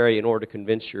necessary in order to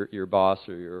convince your boss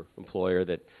or your employer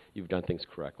that you've done things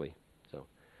correctly.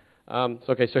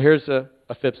 Okay, so here's a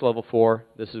FIPS level 4.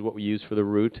 This is what we use for the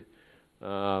root.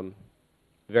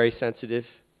 Very sensitive,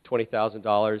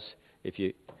 $20,000. If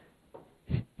you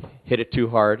hit it too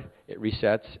hard, it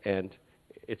resets, and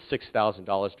it's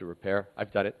 $6,000 to repair.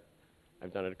 I've done it.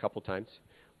 I've done it a couple times.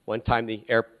 One time the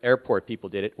airport people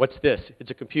did it. What's this?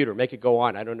 It's a computer. Make it go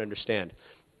on. I don't understand.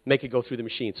 Make it go through the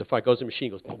machine. So if it goes in the machine,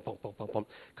 it goes boom, boom, boom, boom, boom.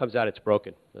 Comes out, it's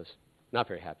broken. It's not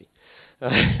very happy.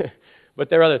 But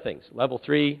there are other things. Level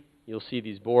 3, you'll see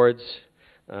these boards.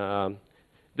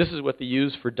 This is what they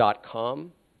use for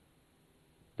 .com.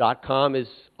 .com is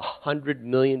 100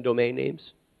 million domain names.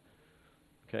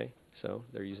 Okay, so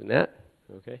they're using that.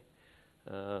 Okay.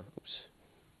 Oops.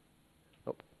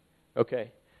 Oh.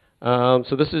 Okay.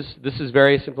 So this is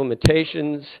various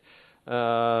implementations.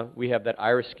 We have that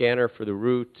iris scanner for the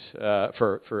root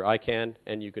for ICANN,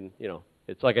 and you can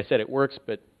it's like I said, it works,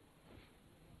 but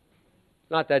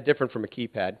it's not that different from a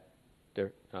keypad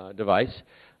device.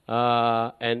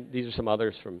 And these are some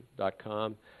others from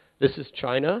 .com. This is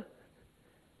China.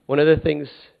 One of the things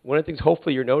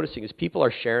hopefully you're noticing is people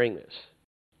are sharing this.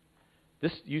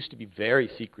 This used to be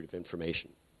very secretive information.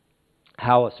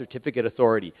 How a certificate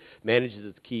authority manages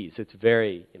its keys. It's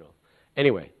very,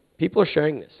 Anyway, people are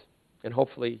sharing this, and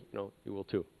hopefully, you will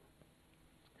too.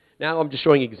 Now I'm just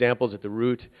showing examples at the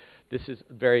root. This is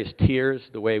various tiers,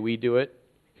 the way we do it.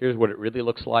 Here's what it really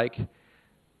looks like.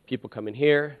 People come in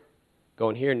here, go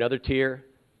in here, another tier,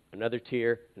 and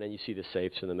then you see the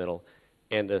safes in the middle.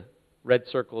 And the red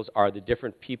circles are the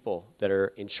different people that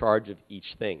are in charge of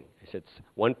each thing. I said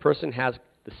one person has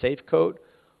the safe code,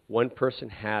 one person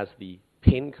has the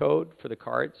PIN code for the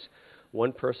cards,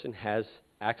 one person has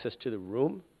access to the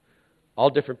room, all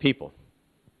different people.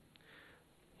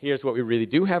 Here's what we really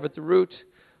do have at the root.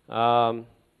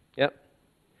 Yep.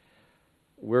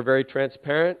 We're very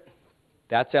transparent.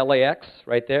 That's LAX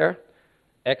right there.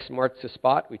 X marks the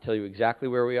spot. We tell you exactly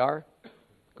where we are.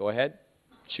 Go ahead.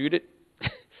 Shoot it.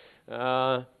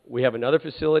 We have another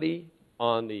facility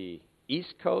on the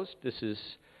East Coast. This is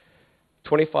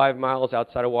 25 miles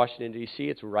outside of Washington, D.C.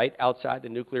 It's right outside the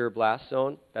nuclear blast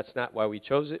zone. That's not why we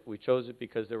chose it. We chose it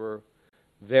because there were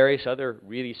various other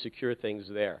really secure things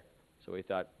there. So we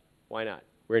thought, why not?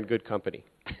 We're in good company.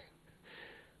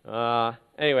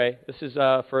 Anyway, this is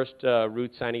first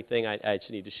root signing thing. I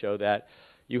just need to show that.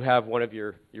 You have one of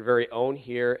your very own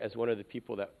here as one of the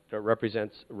people that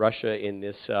represents Russia in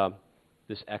this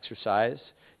this exercise.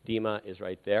 Dima is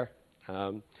right there.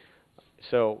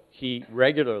 So he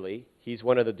regularly He's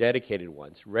one of the dedicated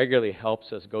ones, regularly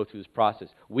helps us go through this process.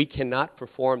 We cannot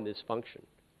perform this function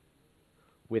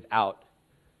without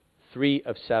 3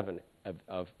 of 7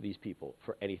 of these people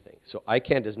for anything. So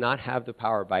ICANN does not have the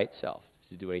power by itself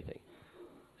to do anything.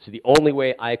 So the only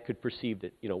way I could perceive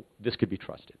that, this could be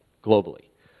trusted globally.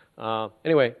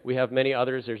 Anyway, we have many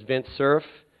others. There's Vince Cerf.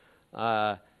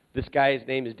 This guy's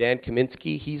name is Dan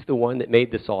Kaminsky. He's the one that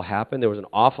made this all happen. There was an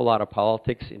awful lot of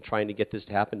politics in trying to get this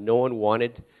to happen. No one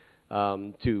wanted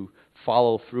to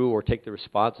follow through or take the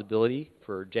responsibility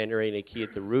for generating a key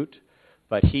at the root.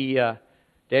 But Dan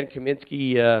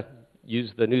Kaminsky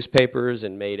used the newspapers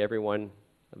and made everyone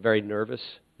very nervous,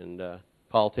 and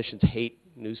politicians hate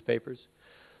newspapers.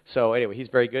 So anyway, he's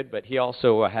very good, but he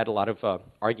also had a lot of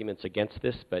arguments against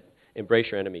this, but embrace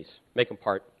your enemies. Make them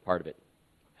part of it.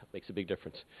 Makes a big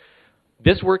difference.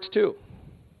 This works too.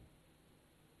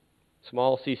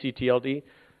 Small CCTLD,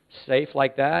 safe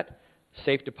like that,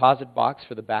 safe deposit box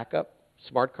for the backup,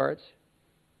 smart cards.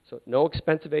 So no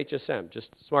expensive HSM, just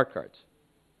smart cards.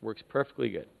 Works perfectly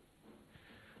good.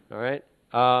 All right.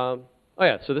 Oh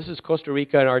yeah, so this is Costa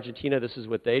Rica and Argentina. This is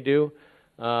what they do.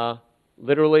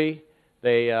 Literally,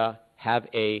 they have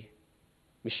a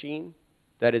machine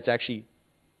that is actually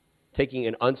taking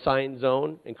an unsigned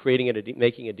zone and creating it,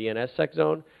 making a DNSSEC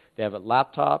zone. They have a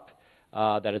laptop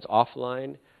that is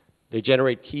offline. They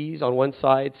generate keys on one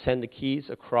side, send the keys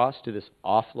across to this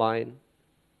offline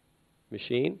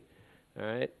machine. All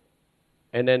right.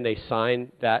 And then they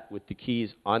sign that with the keys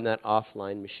on that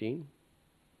offline machine.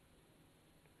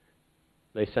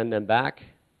 They send them back,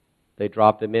 they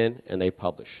drop them in, and they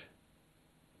publish.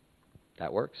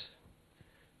 That works.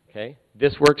 Okay.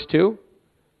 This works too.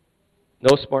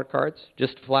 No smart cards,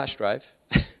 just flash drive.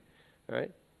 All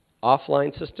right.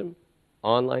 Offline system,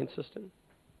 online system.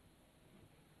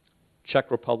 Czech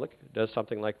Republic does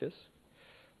something like this.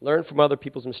 Learn from other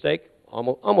people's mistake.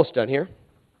 Almost done here.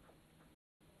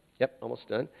 Yep, almost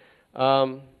done.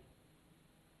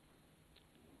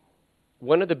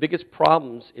 One of the biggest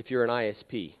problems if you're an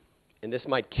ISP, and this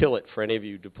might kill it for any of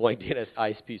you deploying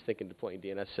ISPs thinking deploying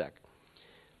DNSSEC.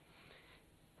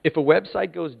 If a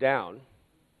website goes down,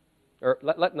 or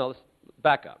let's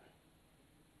back up.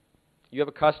 You have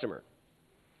a customer,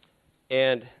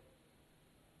 and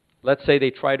let's say they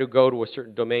try to go to a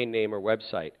certain domain name or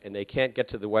website, and they can't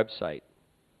get to the website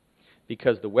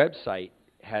because the website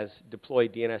has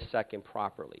deployed DNSSEC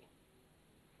improperly.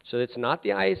 So it's not the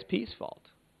ISP's fault.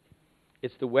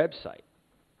 It's the website.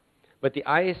 But the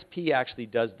ISP actually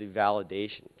does the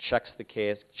validation, checks the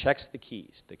keys,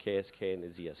 the KSK and the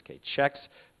ZSK, checks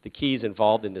the keys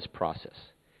involved in this process.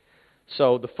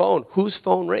 So the phone, whose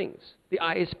phone rings? The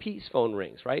ISP's phone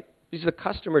rings, right? Because the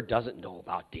customer doesn't know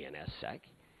about DNSSEC.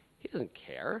 He doesn't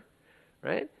care,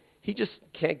 right? He just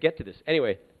can't get to this.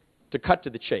 Anyway, to cut to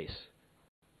the chase.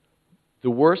 The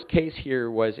worst case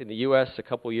here was in the U.S. a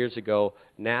couple years ago,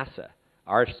 NASA,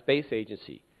 our space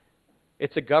agency.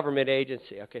 It's a government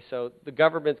agency. Okay, so the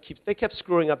government kept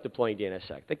screwing up deploying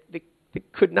DNSSEC. They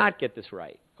could not get this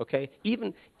right, okay?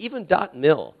 Even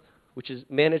 .mil, which is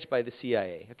managed by the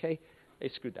CIA, okay? They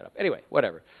screwed that up. Anyway,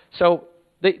 whatever. So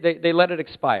they let it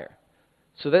expire.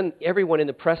 So then everyone in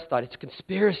the press thought it's a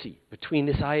conspiracy between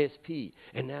this ISP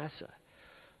and NASA.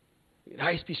 The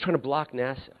ISP's trying to block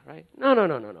NASA, right? No.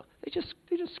 They just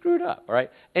screwed up, all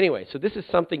right? Anyway, so this is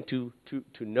something to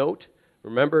note.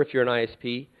 Remember, if you're an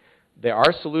ISP, there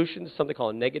are solutions, something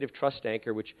called a negative trust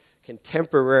anchor, which can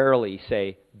temporarily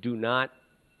say, do not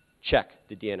check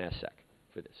the DNSSEC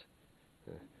for this.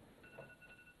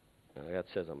 That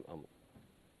says I'm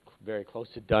very close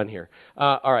to done here.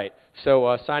 All right,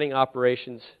 so signing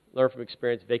operations, learn from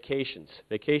experience, vacations.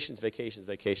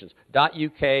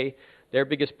 .uk, their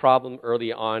biggest problem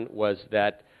early on was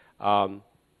that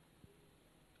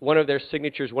one of their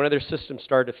signatures, one of their systems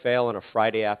started to fail on a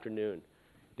Friday afternoon.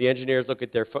 The engineers look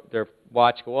at their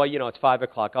watch, go, well, it's 5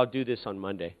 o'clock. I'll do this on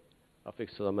Monday. I'll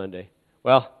fix it on Monday.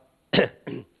 Well,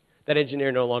 that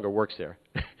engineer no longer works there.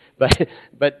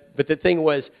 but the thing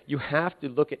was, you have to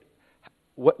look at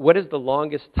what is the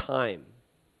longest time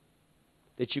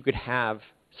that you could have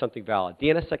something valid.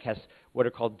 DNSSEC has what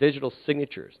are called digital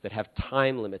signatures that have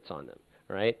time limits on them,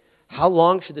 right? How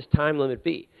long should this time limit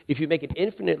be? If you make it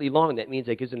infinitely long, that means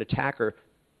it gives an attacker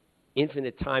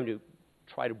infinite time to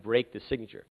try to break the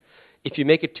signature. If you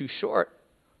make it too short,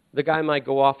 the guy might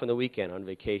go off on the weekend on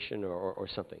vacation or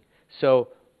something. So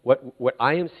what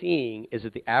I am seeing is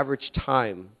that the average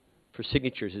time for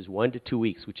signatures is 1 to 2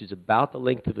 weeks, which is about the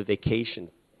length of the vacation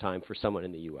time for someone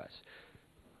in the U.S.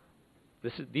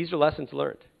 These are lessons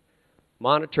learned.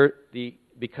 Monitor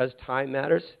because time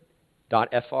matters,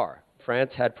 .fr.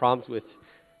 France had problems with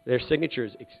their signature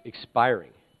is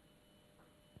expiring.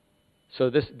 So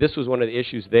this was one of the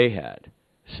issues they had.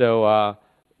 So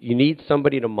you need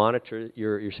somebody to monitor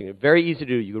your signature. Very easy to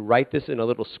do. You could write this in a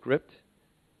little script.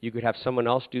 You could have someone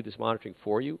else do this monitoring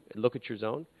for you and look at your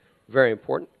zone. Very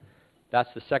important. That's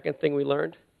the second thing we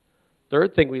learned.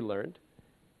 Third thing we learned,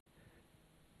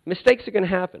 mistakes are going to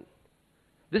happen.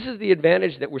 This is the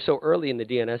advantage that we're so early in the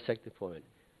DNSSEC deployment.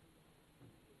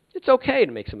 It's okay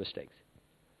to make some mistakes,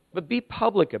 but be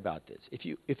public about this.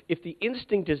 If the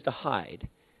instinct is to hide,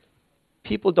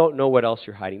 people don't know what else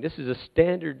you're hiding. This is a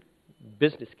standard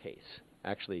business case,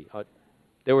 actually.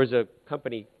 There was a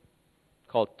company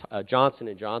called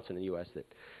Johnson & Johnson in the U.S. that,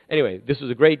 anyway, this was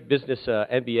a great business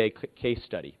MBA case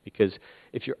study, because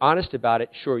if you're honest about it,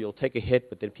 sure, you'll take a hit,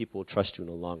 but then people will trust you in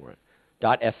the long run.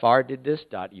 .fr did this,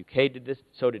 .uk did this,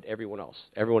 so did everyone else.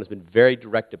 Everyone has been very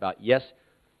direct about, yes,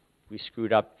 we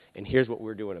screwed up, and here's what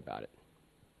we're doing about it.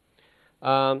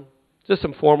 Just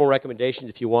some formal recommendations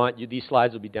if you want. These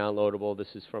slides will be downloadable. This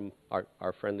is from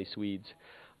our friendly Swedes.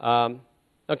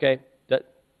 Okay, that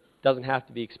doesn't have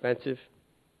to be expensive.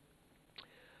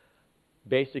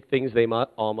 Basic things they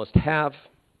all must have.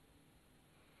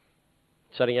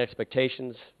 Setting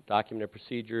expectations, documented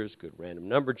procedures, good random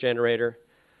number generator.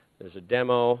 There's a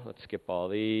demo. Let's skip all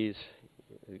these.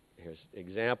 Here's an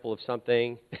example of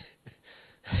something.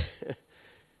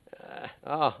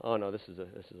 Oh no, this is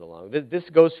a long. This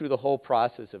goes through the whole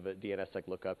process of a DNSSEC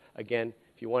lookup. Again,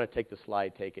 if you want to take the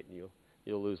slide, take it, and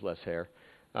you'll lose less hair.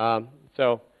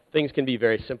 So things can be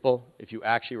very simple. If you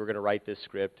actually were going to write this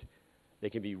script, they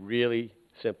can be really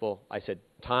simple. I said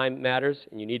time matters,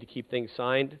 and you need to keep things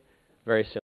signed. Very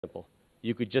simple.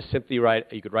 You could just simply write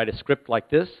a script like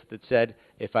this that said,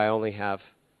 if I only have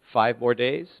 5 more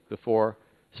days before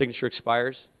signature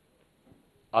expires,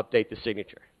 update the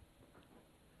signature.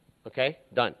 Okay?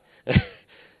 Done.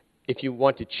 If you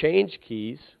want to change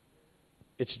keys,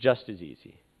 it's just as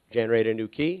easy. Generate a new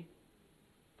key,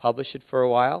 publish it for a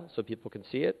while so people can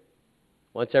see it.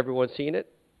 Once everyone's seen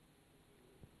it,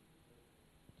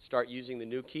 start using the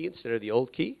new key instead of the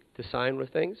old key to sign with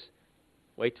things.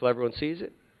 Wait till everyone sees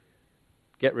it.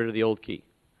 Get rid of the old key.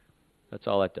 That's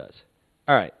all that does.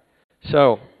 All right.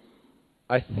 So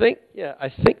I think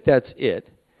that's it.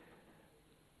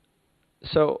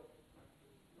 So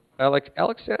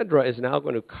Alexandra is now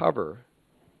going to cover,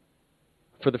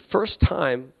 for the first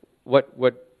time, what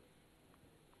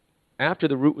after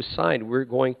the root was signed, we're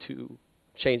going to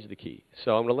change the key.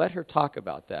 So I'm going to let her talk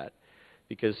about that,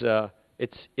 because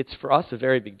it's for us a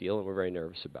very big deal, and we're very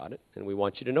nervous about it, and we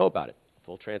want you to know about it.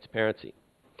 Full transparency.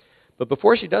 But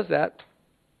before she does that,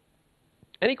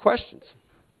 any questions?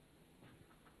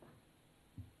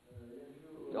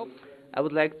 Nope. I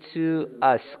would like to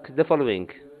ask the following.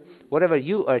 Whatever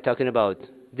you are talking about,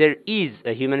 there is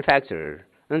a human factor,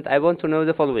 and I want to know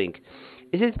the following.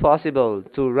 Is it possible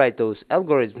to write those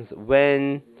algorithms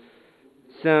when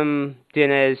some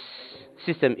DNS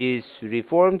system is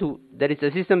reformed? That is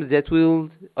a system that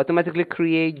will automatically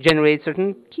generate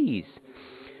certain keys.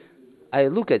 I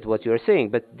look at what you are saying,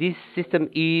 but this system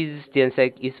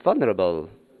DNSSEC is vulnerable.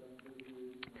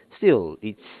 Still,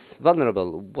 it's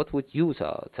vulnerable. What would you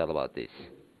tell about this?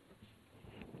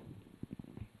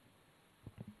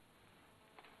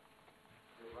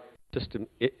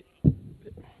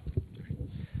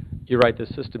 You're right, the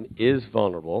system is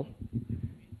vulnerable,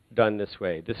 done this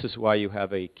way. This is why you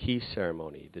have a key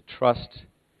ceremony. The trust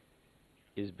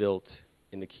is built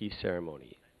in the key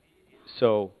ceremony.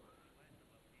 So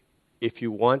if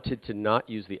you wanted to not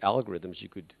use the algorithms, you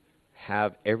could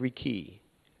have every key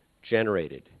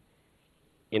generated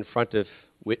in front of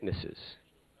witnesses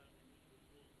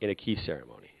in a key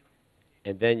ceremony,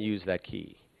 and then use that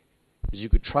key. Because you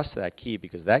could trust that key,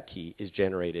 because that key is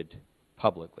generated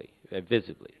publicly,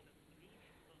 visibly.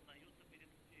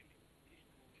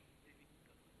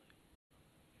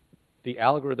 The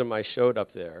algorithm I showed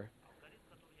up there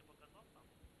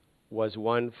was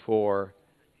one for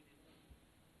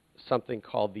something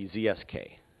called the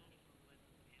ZSK,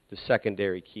 the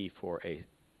secondary key for a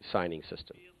signing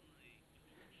system.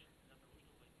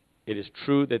 It is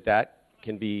true that that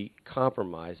can be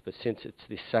compromised, but since it's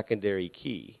the secondary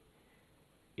key,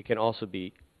 it can also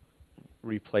be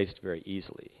replaced very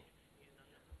easily.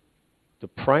 The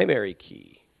primary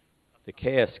key, the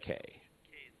KSK,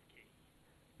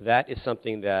 that is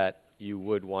something that you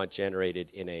would want generated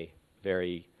in a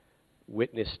very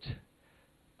witnessed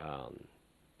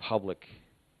public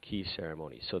key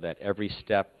ceremony, so that every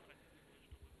step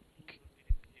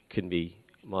can be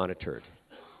monitored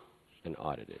and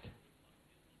audited.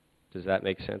 Does that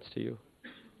make sense to you?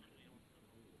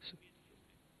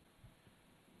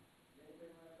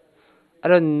 I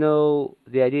don't know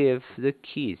the idea of the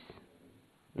keys.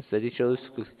 The study shows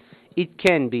it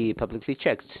can be publicly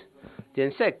checked. The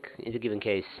DNSSEC, in a given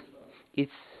case,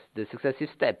 it's the successive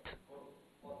step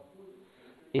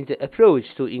in the approach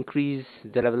to increase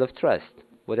the level of trust,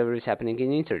 whatever is happening in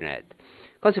the internet.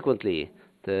 Consequently,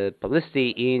 the publicity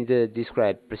in the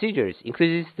described procedures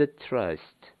increases the trust.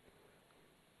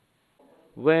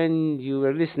 When you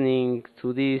are listening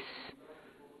to this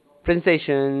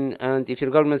presentation, and if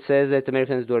your government says that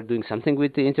Americans are doing something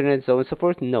with the internet, so on and so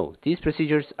forth, no. These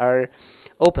procedures are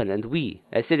open, and we,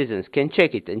 as citizens, can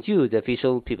check it, and you, the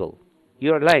official people,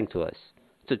 you are lying to us,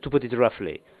 to put it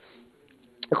roughly.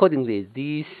 Accordingly,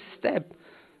 the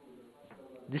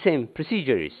same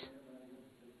procedures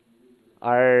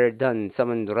are done.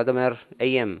 Someone, Radomir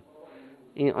AM,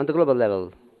 on the global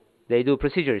level, they do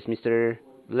procedures. Mr.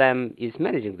 Lam is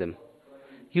managing them.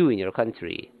 You in your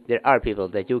country, there are people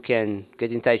that you can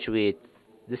get in touch with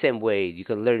the same way you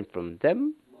can learn from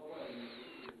them.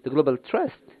 The global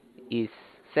trust is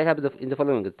set up in the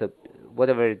following.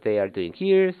 Whatever they are doing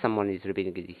here, someone is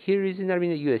repeating it here is in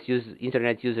Armenia.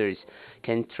 Internet users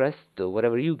can trust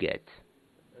whatever you get.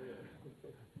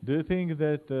 Do you think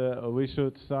that we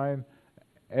should sign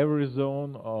every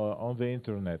zone on the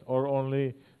internet, or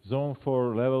only zone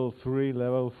for level 3,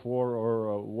 level 4,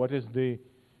 or what is the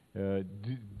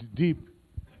deep?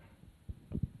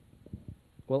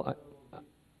 Well,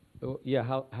 yeah,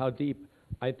 how deep?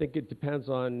 I think it depends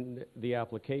on the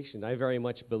application. I very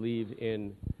much believe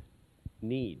in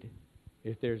need.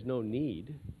 If there's no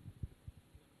need,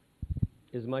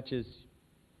 as much as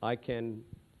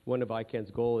one of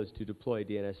ICANN's goal is to deploy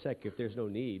DNSSEC. If there's no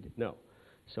need, no.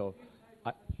 So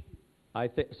I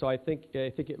think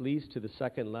at least to the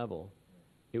second level,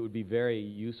 it would be very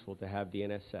useful to have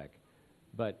DNSSEC.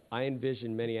 But I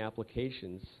envision many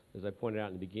applications, as I pointed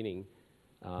out in the beginning,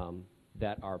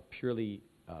 that are purely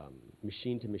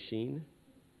machine to machine.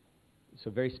 So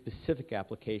very specific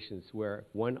applications where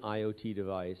one IoT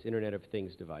device, Internet of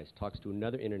Things device, talks to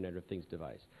another Internet of Things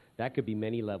device. That could be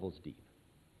many levels deep,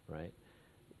 right?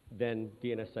 Then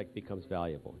DNSSEC becomes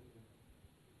valuable.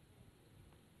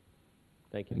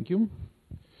 Thank you. Thank you.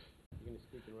 You're going to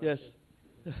speak in Yes.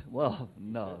 Russian? Well,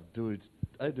 no,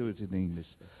 I do it in English.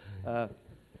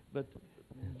 But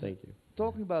Thank you.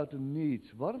 talking about the needs,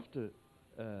 one of the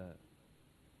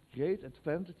great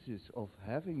advantages of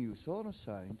having your SONA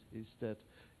signed is that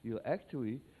you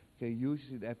actually can use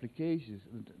it in applications.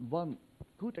 And one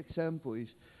good example is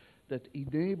that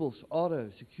enables other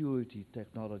security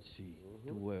technology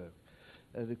to work.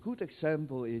 The good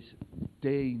example is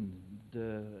Dane,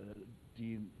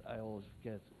 I always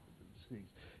get things.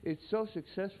 It's so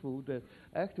successful that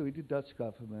actually the Dutch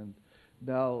government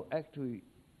now actually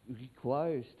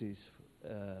requires this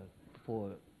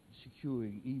for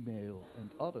securing email and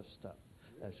other stuff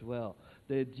as well.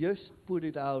 They just put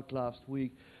it out last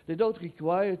week. They don't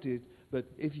require it, but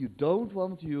if you don't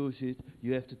want to use it,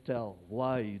 you have to tell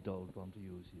why you don't want to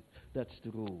use it. That's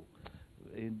the rule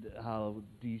in how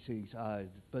these things are.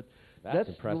 But that's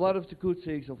one of the good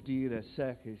things of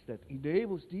DNSSEC is that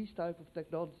enables these type of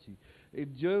technology.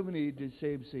 In Germany, the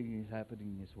same thing is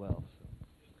happening as well.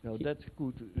 So that's a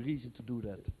good reason to do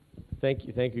that. Thank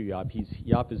you, Jaap.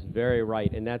 Jaap is very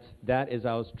right, and that as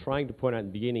I was trying to point out in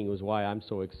the beginning was why I'm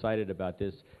so excited about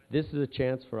this. This is a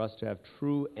chance for us to have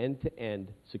true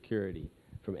end-to-end security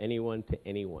from anyone to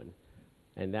anyone,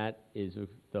 and that is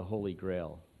the holy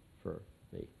grail for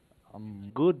me.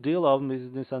 Good deal of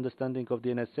misunderstanding of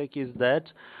DNSSEC is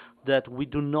that we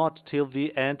do not till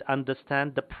the end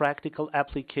understand the practical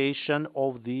application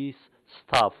of these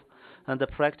stuff and the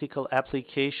practical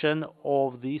application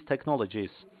of these technologies.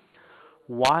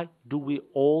 Why do we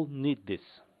all need this?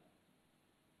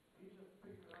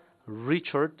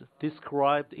 Richard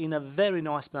described in a very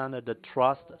nice manner the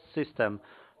trust system.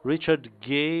 Richard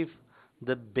gave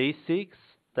the basics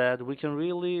that we can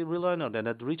really rely on, and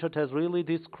that Richard has really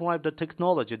described the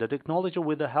technology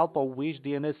with the help of which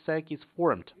DNSSEC is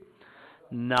formed.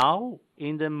 Now,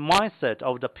 in the mindset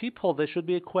of the people, there should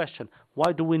be a question: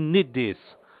 why do we need this?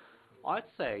 I'd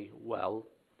say, well,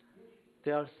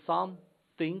 there are some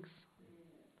things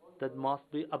that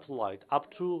must be applied up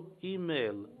to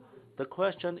email. The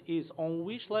question is, on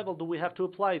which level do we have to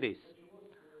apply this?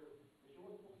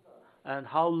 And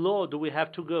how low do we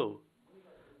have to go?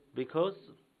 Because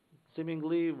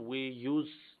seemingly we use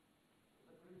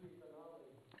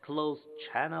closed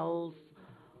channels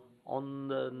on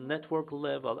the network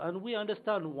level, and we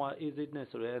understand why is it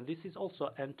necessary, and this is also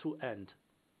end-to-end.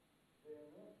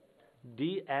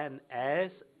 DNS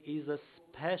is a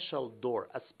special door,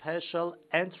 a special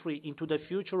entry into the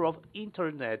future of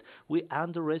internet. We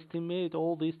underestimate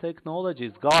all these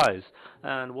technologies, guys.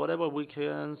 And whatever we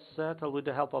can settle with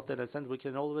the help of data center, we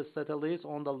can always settle this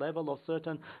on the level of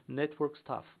certain network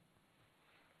stuff.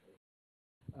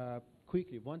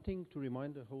 Quickly, one thing to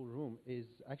remind the whole room is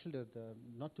actually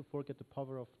not to forget the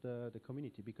power of the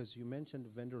community, because you mentioned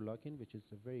vendor lock-in, which is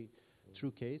a very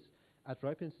true case. At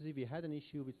RIPE NCC, we had an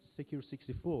issue with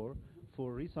Secure64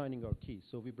 for re-signing our keys.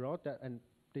 So we brought that, and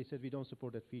they said we don't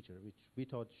support that feature, which we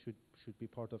thought should be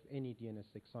part of any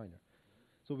DNSSEC signer.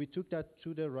 So we took that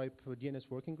to the RIPE DNS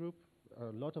working group. A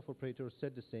lot of operators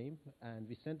said the same, and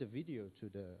we sent a video to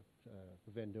the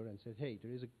vendor and said, hey,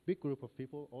 there is a big group of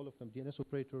people, all of them DNS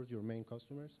operators, your main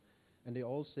customers, and they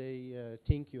all say,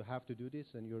 think you have to do this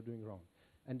and you're doing wrong.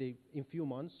 And in few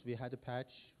months, we had a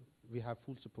patch, we have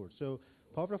full support. So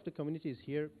power of the community is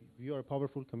here. You are a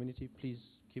powerful community, please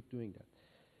keep doing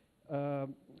that.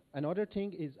 Another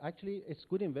thing is actually it's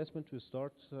good investment to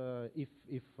start if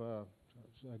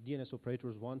DNS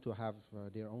operators want to have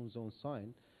their own zone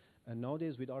signed. And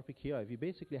nowadays with RPKI, we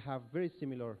basically have very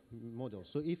similar models.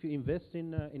 So if you invest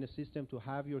in a system to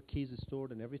have your keys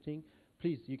stored and everything,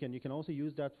 please, you can also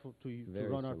use that to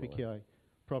run RPKI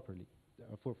properly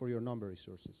for your number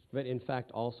resources. But in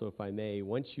fact, also, if I may,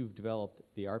 once you've developed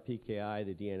the RPKI,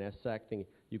 the DNSSEC thing,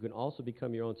 you can also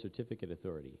become your own certificate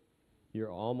authority. You're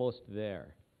almost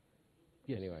there.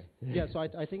 Yes. Anyway. Yeah, so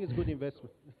I think it's good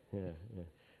investment. Yeah.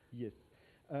 Yes.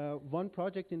 One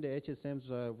project in the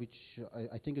HSMs which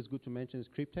I think is good to mention is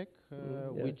Cryptech,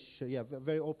 which,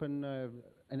 very open,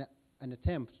 an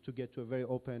attempt to get to a very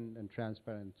open and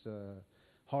transparent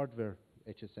hardware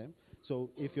HSM.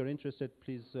 So if you're interested,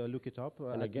 please look it up.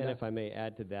 And again, if I may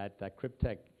add to that, that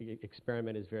Cryptech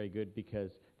experiment is very good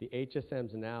because the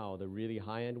HSMs now, the really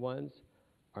high-end ones,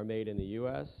 are made in the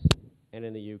US and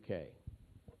in the UK.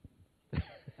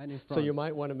 And in France. So you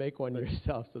might want to make one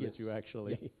yourself so that you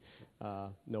actually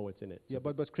know what's in it. Yeah,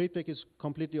 but Cryptech is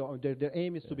completely, their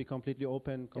aim is to be completely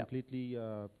open, completely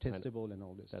testable and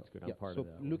all this That's stuff. good, I'm part so of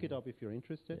that. look it up if you're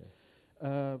interested.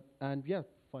 And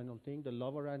final thing, the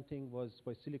Lava ranting was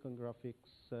by Silicon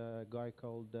Graphics, a guy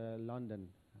called London.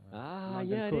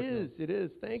 London it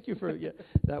is. Thank you for,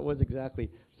 that was exactly.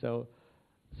 So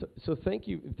thank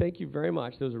you very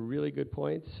much. Those are really good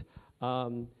points.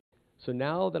 So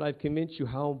now that I've convinced you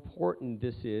how important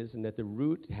this is and that the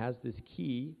root has this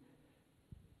key,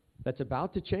 that's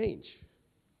about to change.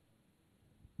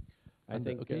 I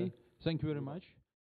think. Okay, thank you very much.